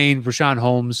retained Rashawn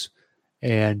Holmes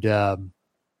and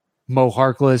Mo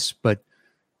Harkless, but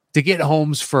to get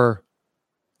Holmes for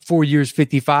 4 years,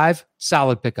 55,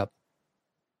 solid pickup.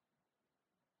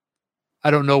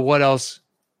 I don't know what else,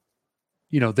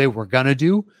 they were going to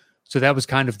do. So that was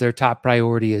kind of their top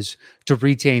priority, is to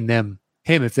retain him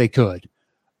if they could.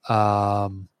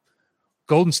 Golden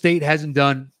State hasn't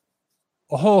done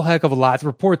a whole heck of a lot. The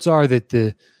reports are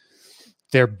that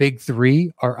their big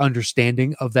three are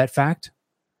understanding of that fact,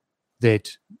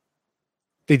 that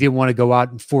they didn't want to go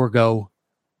out and forego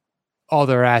all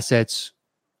their assets.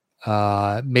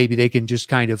 Maybe they can just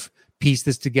kind of piece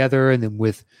this together, and then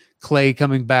with Clay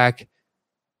coming back,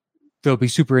 they'll be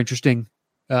super interesting.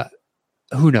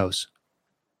 Who knows?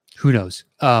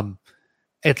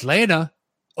 Atlanta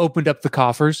opened up the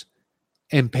coffers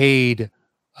and paid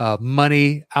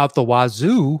money out the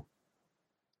wazoo.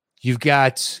 You've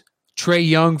got Trae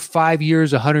Young, 5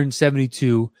 years,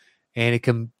 172, and it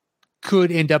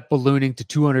could end up ballooning to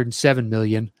 $207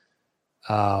 million.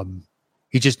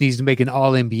 He just needs to make an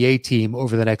All-NBA team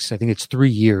over the next, I think it's 3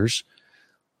 years.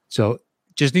 So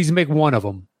just needs to make one of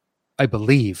them, I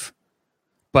believe.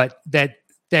 But that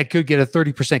could get a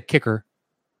 30% kicker.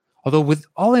 Although with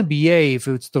All-NBA, if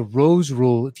it's the Rose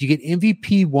rule, if you get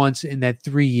MVP once in that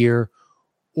 3 year,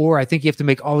 or I think you have to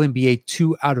make All-NBA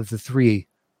 2 out of the 3,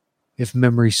 if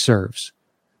memory serves.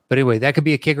 But anyway, that could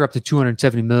be a kicker up to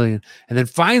 $270 million. And then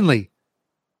finally,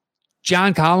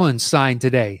 John Collins signed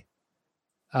today.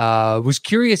 Was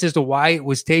curious as to why it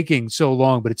was taking so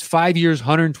long, but it's 5 years,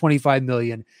 $125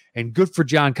 million, and good for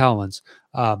John Collins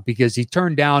because he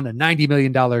turned down a $90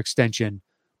 million extension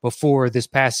before this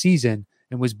past season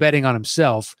and was betting on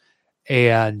himself,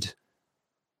 and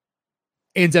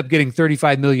ends up getting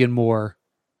 $35 million more.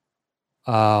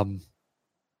 And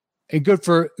good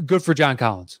for John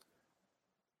Collins.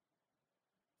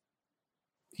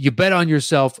 You bet on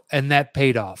yourself, and that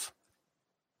paid off.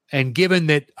 And given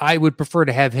that I would prefer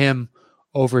to have him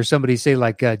over somebody, say,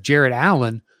 like Jarrett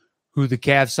Allen, who the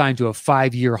Cavs signed to a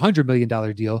 5-year, $100 million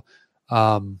deal,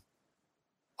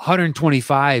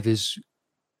 125 is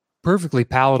perfectly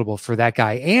palatable for that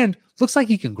guy, and looks like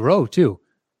he can grow too.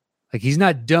 Like, he's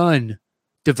not done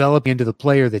developing into the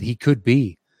player that he could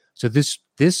be. So this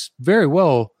very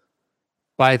well,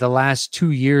 by the last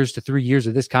 2 years to 3 years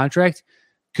of this contract,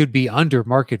 could be under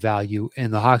market value,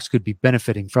 and the Hawks could be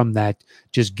benefiting from that,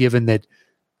 just given that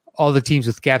all the teams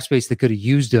with cap space that could have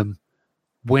used him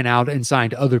went out and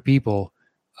signed other people.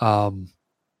 Because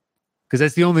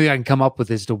that's the only thing I can come up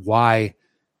with as to why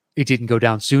it didn't go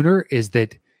down sooner, is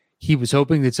that he was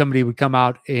hoping that somebody would come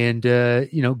out and,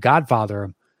 godfather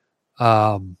him.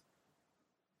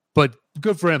 But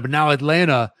good for him. But now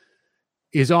Atlanta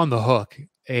is on the hook,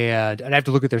 and I'd have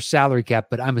to look at their salary cap,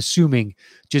 but I'm assuming,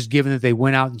 just given that they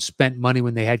went out and spent money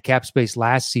when they had cap space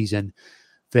last season,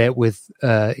 that with,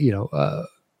 Bogdanovich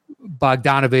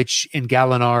and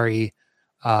Gallinari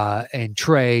and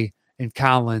Trae and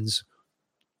Collins,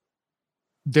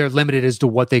 they're limited as to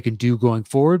what they can do going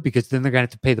forward, because then they're going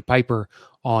to have to pay the piper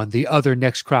on the other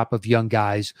next crop of young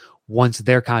guys once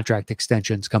their contract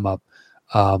extensions come up,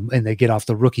 and they get off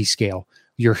the rookie scale.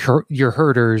 Your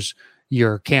Hurters,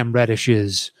 your Cam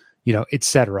Reddishes,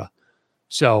 etc.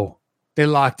 So they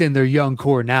locked in their young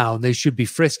core now, and they should be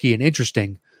frisky and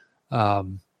interesting. But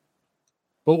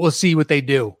we'll see what they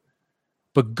do.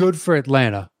 But good for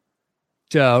Atlanta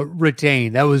to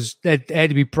retain. That had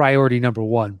to be priority number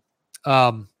one.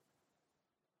 Let's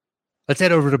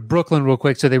head over to Brooklyn real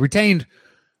quick. So they retained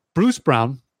Bruce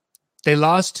Brown, They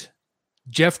lost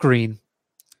Jeff Green.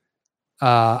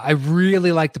 I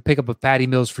really like the pickup of Patty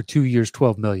Mills for 2 years,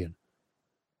 $12 million.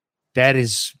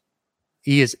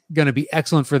 He is going to be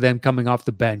excellent for them coming off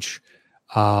the bench.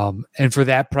 And for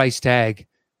that price tag,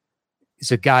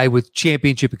 is a guy with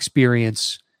championship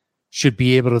experience, should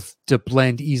be able to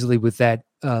blend easily with that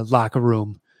locker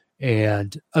room.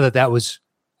 And that was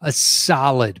a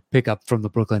solid pickup from the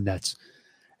Brooklyn Nets.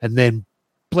 And then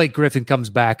Blake Griffin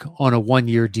comes back on a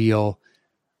 1-year deal.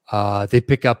 They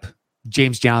pick up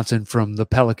James Johnson from the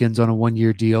Pelicans on a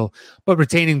 1-year deal. But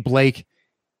retaining Blake,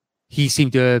 he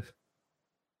seemed to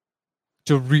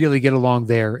really get along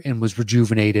there and was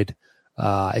rejuvenated.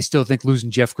 I still think losing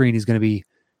Jeff Green is going to be,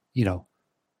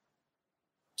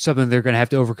 something they're going to have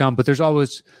to overcome. But there's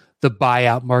always the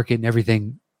buyout market and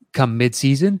everything come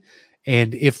mid-season.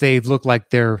 And if they look like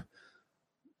they're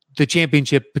the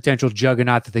championship potential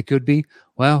juggernaut that they could be,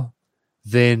 well,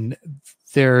 then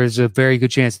there is a very good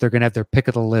chance they're going to have their pick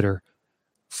of the litter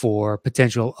for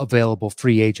potential available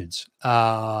free agents.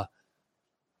 Dallas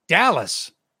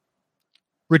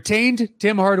retained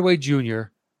Tim Hardaway Jr.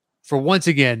 for, once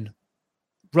again,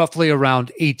 roughly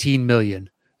around $18 million.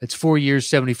 It's 4 years,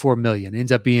 $74 million.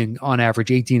 Ends up being on average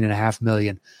 $18.5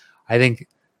 million. I think,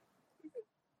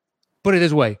 put it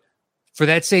this way, for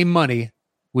that same money,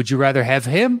 would you rather have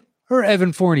him or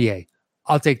Evan Fournier?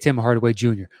 I'll take Tim Hardaway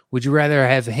Jr. Would you rather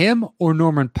have him or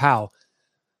Norman Powell?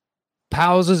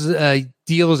 Powell's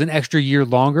deal is an extra year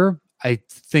longer. I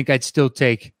think I'd still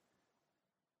take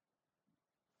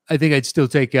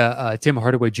Tim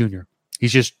Hardaway Jr.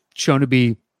 He's just shown to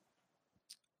be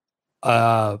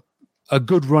a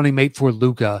good running mate for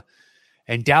Luka,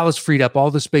 and Dallas freed up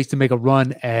all the space to make a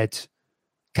run at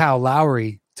Kyle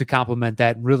Lowry to complement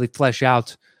that and really flesh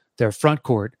out their front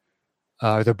court,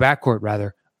 their back court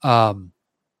rather. And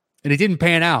it didn't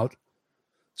pan out.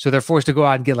 So they're forced to go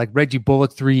out and get like Reggie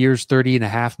Bullock, 3 years,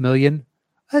 $30.5 million.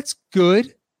 That's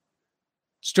good.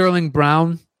 Sterling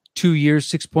Brown, 2 years,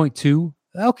 6.2.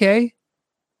 Okay.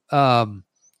 But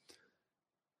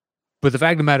the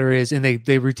fact of the matter is, and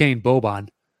they retained Boban.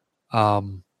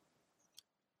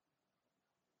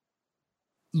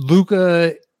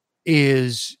 Luka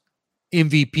is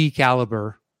MVP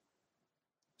caliber.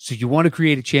 So you want to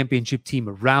create a championship team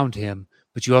around him,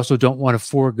 but you also don't want to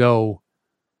forego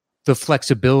the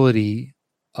flexibility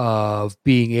of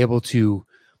being able to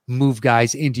move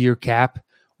guys into your cap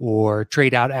or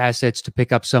trade out assets to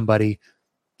pick up somebody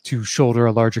to shoulder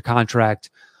a larger contract.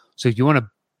 So you want to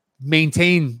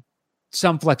maintain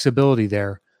some flexibility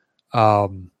there.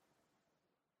 But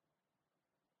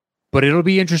it'll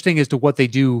be interesting as to what they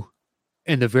do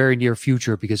in the very near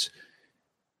future, because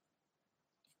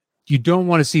you don't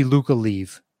want to see Luka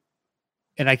leave.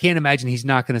 And I can't imagine he's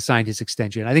not going to sign his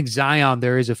extension. I think Zion,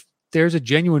 there's a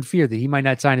genuine fear that he might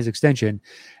not sign his extension,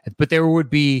 but there would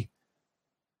be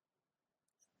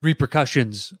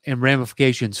repercussions and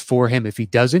ramifications for him if he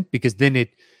doesn't, because then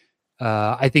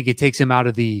I think it takes him out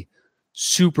of the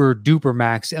super duper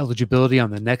max eligibility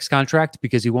on the next contract,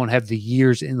 because he won't have the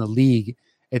years in the league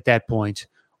at that point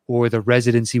or the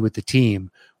residency with the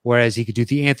team. Whereas he could do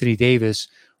the Anthony Davis,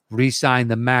 re-sign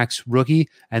the max rookie,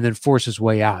 and then force his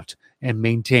way out and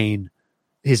maintain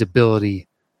his ability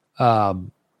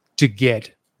to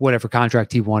get whatever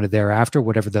contract he wanted thereafter,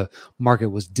 whatever the market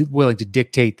was willing to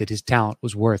dictate that his talent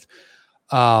was worth.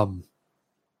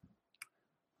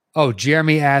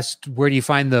 Jeremy asked, where do you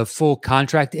find the full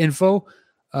contract info?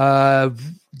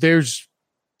 There's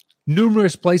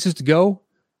numerous places to go.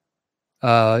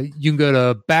 You can go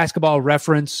to Basketball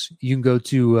Reference. You can go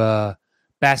to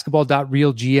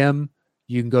basketball.realgm.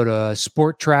 You can go to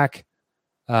Sport Track.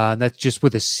 That's just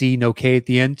with a C, no K at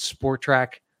the end,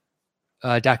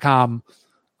 sporttrack.com.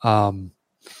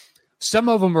 Some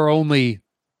of them are only,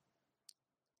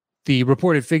 the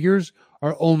reported figures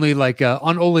are only like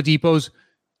on Oladipo's,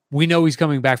 we know he's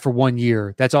coming back for 1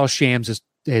 year. That's all Shams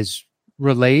has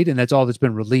relayed, and that's all that's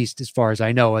been released as far as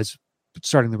I know as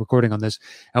starting the recording on this.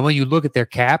 And when you look at their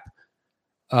cap,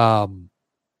 the only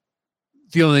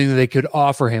thing that they could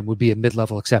offer him would be a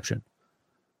mid-level exception.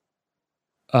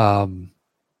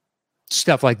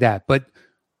 Stuff like that. But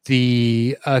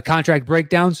the contract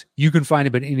breakdowns, you can find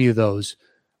them in any of those.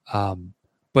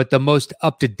 But the most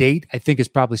up-to-date, I think, is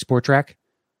probably Sport Track.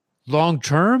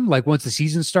 Long-term, like once the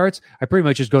season starts, I pretty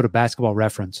much just go to Basketball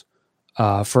Reference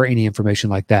for any information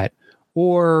like that.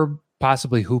 Or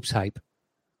possibly Hoops Hype.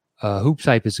 Hoops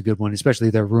Hype is a good one, especially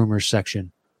their rumors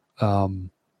section.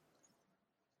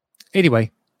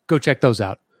 Anyway, go check those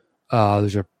out.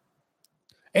 There's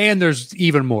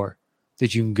even more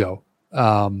that you can go.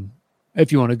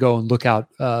 If you want to go and look out,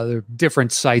 there are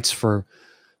different sites for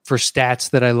for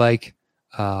stats that I like.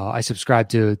 I subscribe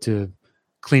to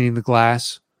Cleaning the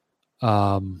Glass.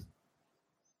 But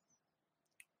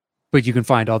you can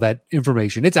find all that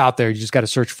information. It's out there. You just got to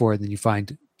search for it. And then you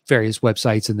find various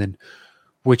websites, and then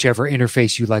whichever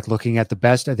interface you like looking at the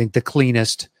best. I think the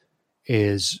cleanest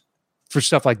is for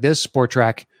stuff like this, Sport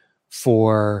Track.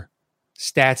 For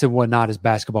stats and whatnot is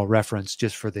Basketball Reference,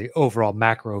 just for the overall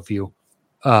macro view.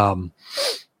 But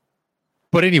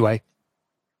anyway,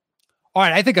 all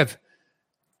right, I think I've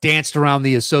danced around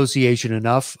the association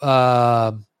enough.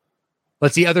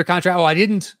 Let's see, other contract. Oh, I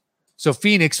didn't. So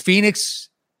Phoenix,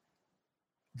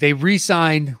 they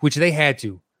re-signed, which they had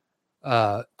to.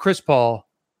 Chris Paul,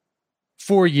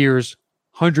 4 years,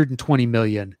 $120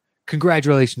 million.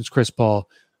 Congratulations, Chris Paul.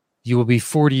 You will be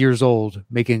 40 years old,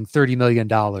 making $30 million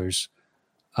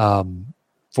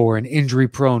for an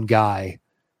injury-prone guy.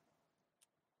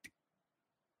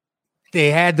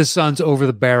 They had the Suns over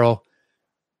the barrel,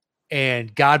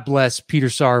 and God bless Peter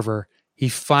Sarver. He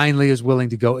finally is willing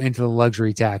to go into the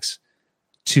luxury tax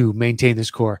to maintain this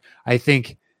core. I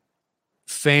think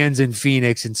fans in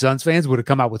Phoenix and Suns fans would have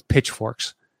come out with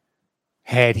pitchforks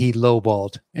had he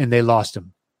lowballed, and they lost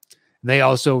him. They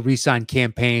also re-signed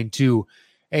Campaign to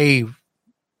a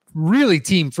really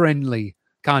team-friendly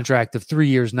contract of 3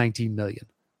 years, $19 million.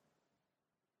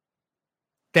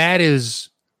 That is,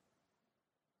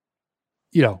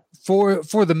 for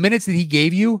the minutes that he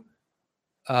gave you,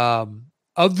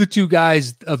 of the two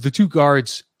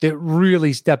guards that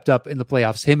really stepped up in the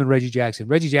playoffs, him and Reggie Jackson.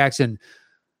 Reggie Jackson,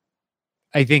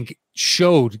 I think,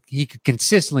 showed he could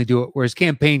consistently do it, whereas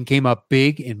Campaign came up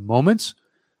big in moments.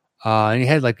 And he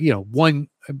had one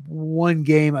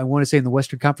game, I want to say, in the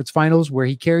Western Conference Finals where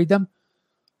he carried them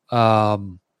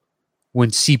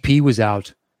when CP was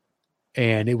out,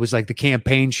 and it was like the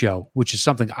Campaign show, which is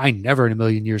something I never in a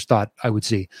million years thought I would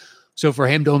see. So for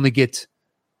him to only get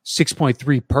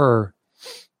 6.3 per,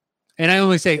 and I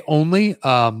only say only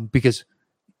because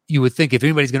you would think if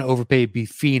anybody's going to overpay, it'd be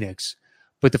Phoenix.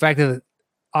 But the fact that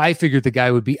I figured the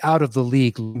guy would be out of the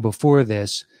league before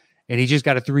this, and he just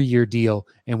got a 3-year deal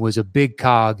and was a big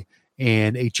cog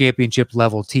in a championship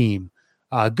level team.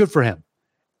 Good for him.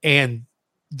 And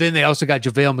then they also got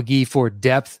JaVale McGee for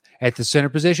depth at the center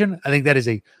position. I think that is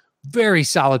a very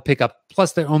solid pickup.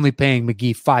 Plus, they're only paying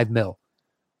McGee $5 million.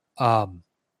 I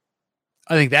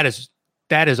think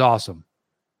that is awesome.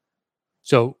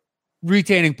 So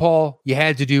retaining Paul, you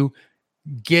had to do.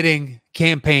 Getting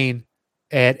Campaign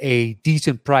at a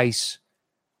decent price,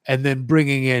 and then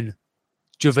bringing in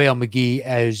JaVale McGee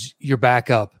as your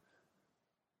backup.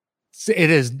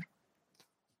 It is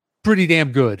pretty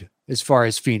damn good as far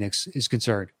as Phoenix is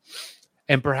concerned.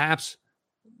 And perhaps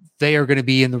they are going to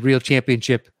be in the real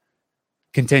championship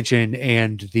contention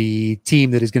and the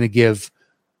team that is going to give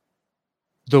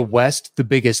the West the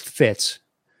biggest fits,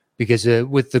 because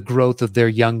with the growth of their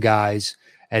young guys,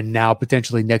 and now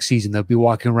potentially next season, they'll be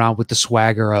walking around with the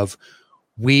swagger of,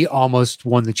 we almost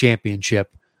won the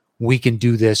championship. We can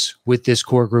do this with this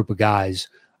core group of guys.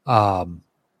 There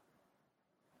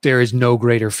is no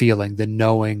greater feeling than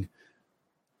knowing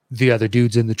the other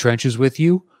dudes in the trenches with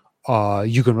you,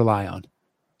 you can rely on.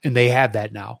 And they have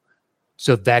that now.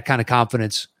 So that kind of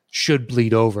confidence should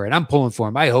bleed over. And I'm pulling for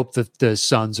them. I hope that the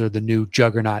Suns are the new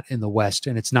juggernaut in the West,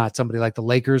 and it's not somebody like the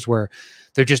Lakers where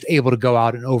they're just able to go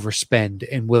out and overspend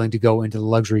and willing to go into the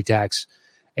luxury tax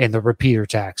and the repeater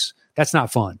tax. That's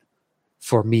not fun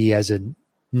for me as a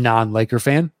non-Laker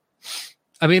fan.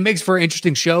 I mean, it makes for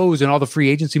interesting shows and all the free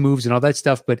agency moves and all that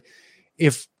stuff. But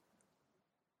if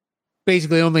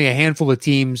basically only a handful of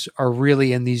teams are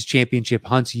really in these championship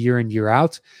hunts year in, year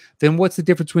out, then what's the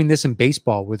difference between this and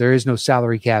baseball, where there is no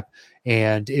salary cap?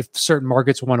 And if certain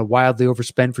markets want to wildly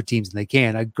overspend for teams, and they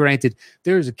can, granted,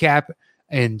 there is a cap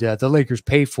and the Lakers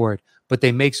pay for it, but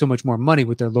they make so much more money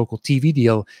with their local TV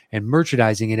deal and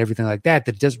merchandising and everything like that,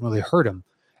 that it doesn't really hurt them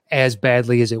as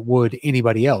badly as it would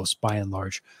anybody else by and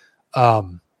large.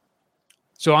 So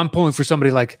I'm pulling for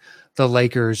somebody like the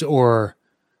Lakers, or,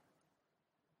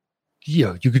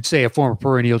 you could say a former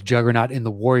perennial juggernaut in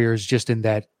the Warriors, just in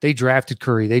that they drafted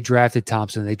Curry, they drafted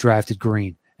Thompson, they drafted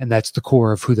Green, and that's the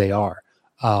core of who they are.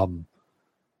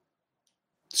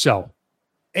 So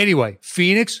anyway,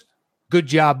 Phoenix, good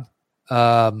job.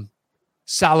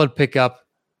 Solid pickup.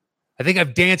 I think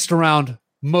I've danced around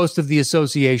most of the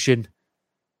association.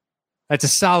 That's a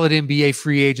solid NBA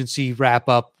free agency wrap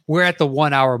up. We're at the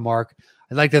 1 hour mark.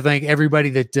 I'd like to thank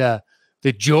everybody that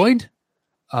joined.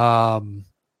 A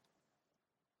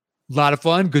lot of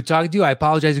fun. Good talking to you. I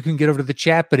apologize I couldn't get over to the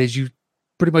chat, but as you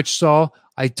pretty much saw,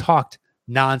 I talked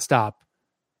nonstop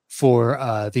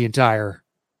for the entire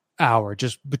hour,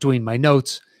 just between my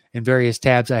notes and various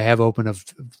tabs I have open of,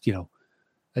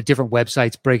 different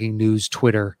websites, breaking news,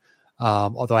 Twitter.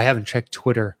 Although I haven't checked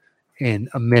Twitter in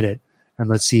a minute. And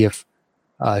let's see if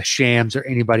Shams or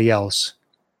anybody else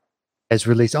has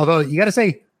released. Although you got to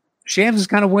say, Shams is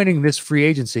kind of winning this free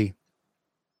agency.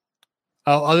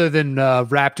 Other than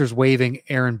Raptors waiving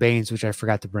Aaron Baines, which I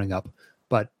forgot to bring up.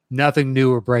 But nothing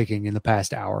new or breaking in the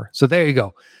past hour. So there you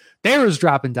go. There is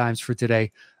Dropping Dimes for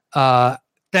today.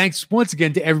 Thanks once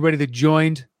again to everybody that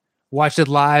joined, watched it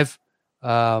live.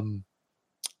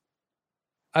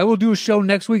 I will do a show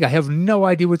next week. I have no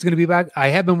idea what's going to be back. I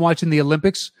have been watching the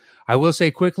Olympics. I will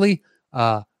say quickly,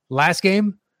 last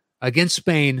game against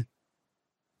Spain,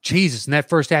 Jesus, in that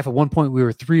first half, at one point, we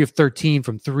were 3 of 13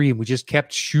 from 3, and we just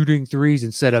kept shooting threes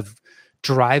instead of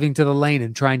driving to the lane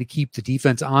and trying to keep the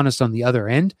defense honest on the other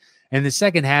end. And the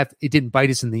second half, it didn't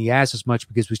bite us in the ass as much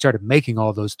because we started making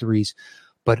all those threes.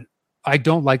 But I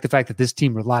don't like the fact that this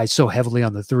team relies so heavily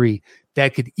on the three.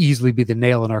 That could easily be the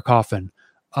nail in our coffin.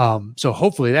 So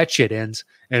hopefully that shit ends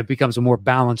and it becomes a more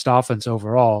balanced offense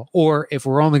overall. Or if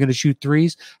we're only going to shoot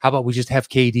threes, how about we just have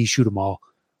KD shoot them all?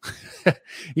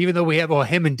 Even though we have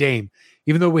him and Dame,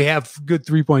 even though we have good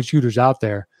 3-point shooters out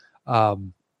there. But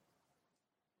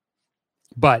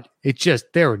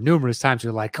there were numerous times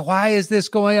you're like, why is this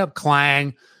going up?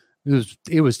 Clang.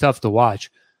 It was tough to watch.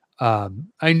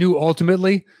 I knew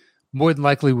ultimately, more than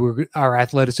likely, our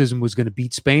athleticism was going to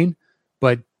beat Spain,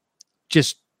 but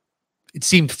just it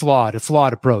seemed flawed, a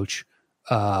flawed approach.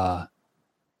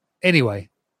 Anyway,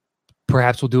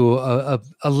 perhaps we'll do a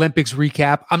Olympics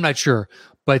recap. I'm not sure,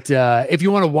 but if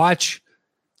you want to watch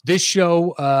this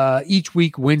show each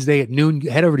week, Wednesday at noon,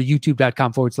 head over to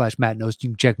youtube.com/Matt Knost. You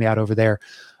can check me out over there.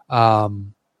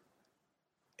 And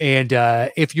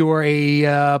if you're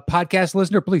a podcast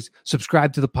listener, please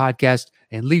subscribe to the podcast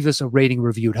and leave us a rating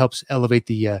review. It helps elevate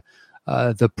the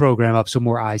program up so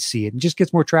more eyes see it and just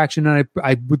gets more traction. And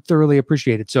I would thoroughly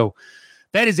appreciate it. So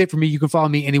that is it for me. You can follow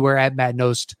me anywhere at Matt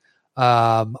Knost.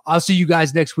 I'll see you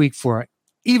guys next week for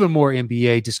even more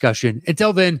NBA discussion.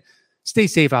 Until then, stay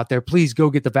safe out there. Please go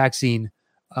get the vaccine.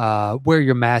 Wear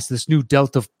your mask. This new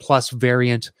Delta Plus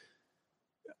variant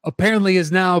apparently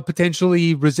is now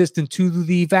potentially resistant to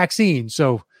the vaccine.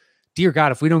 So, dear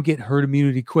God, if we don't get herd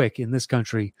immunity quick in this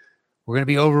country, we're going to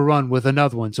be overrun with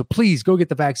another one. So please go get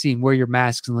the vaccine, wear your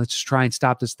masks, and let's try and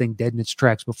stop this thing dead in its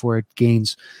tracks before it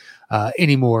gains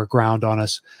any more ground on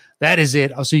us. That is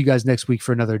it. I'll see you guys next week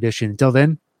for another edition. Until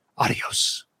then,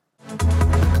 adios.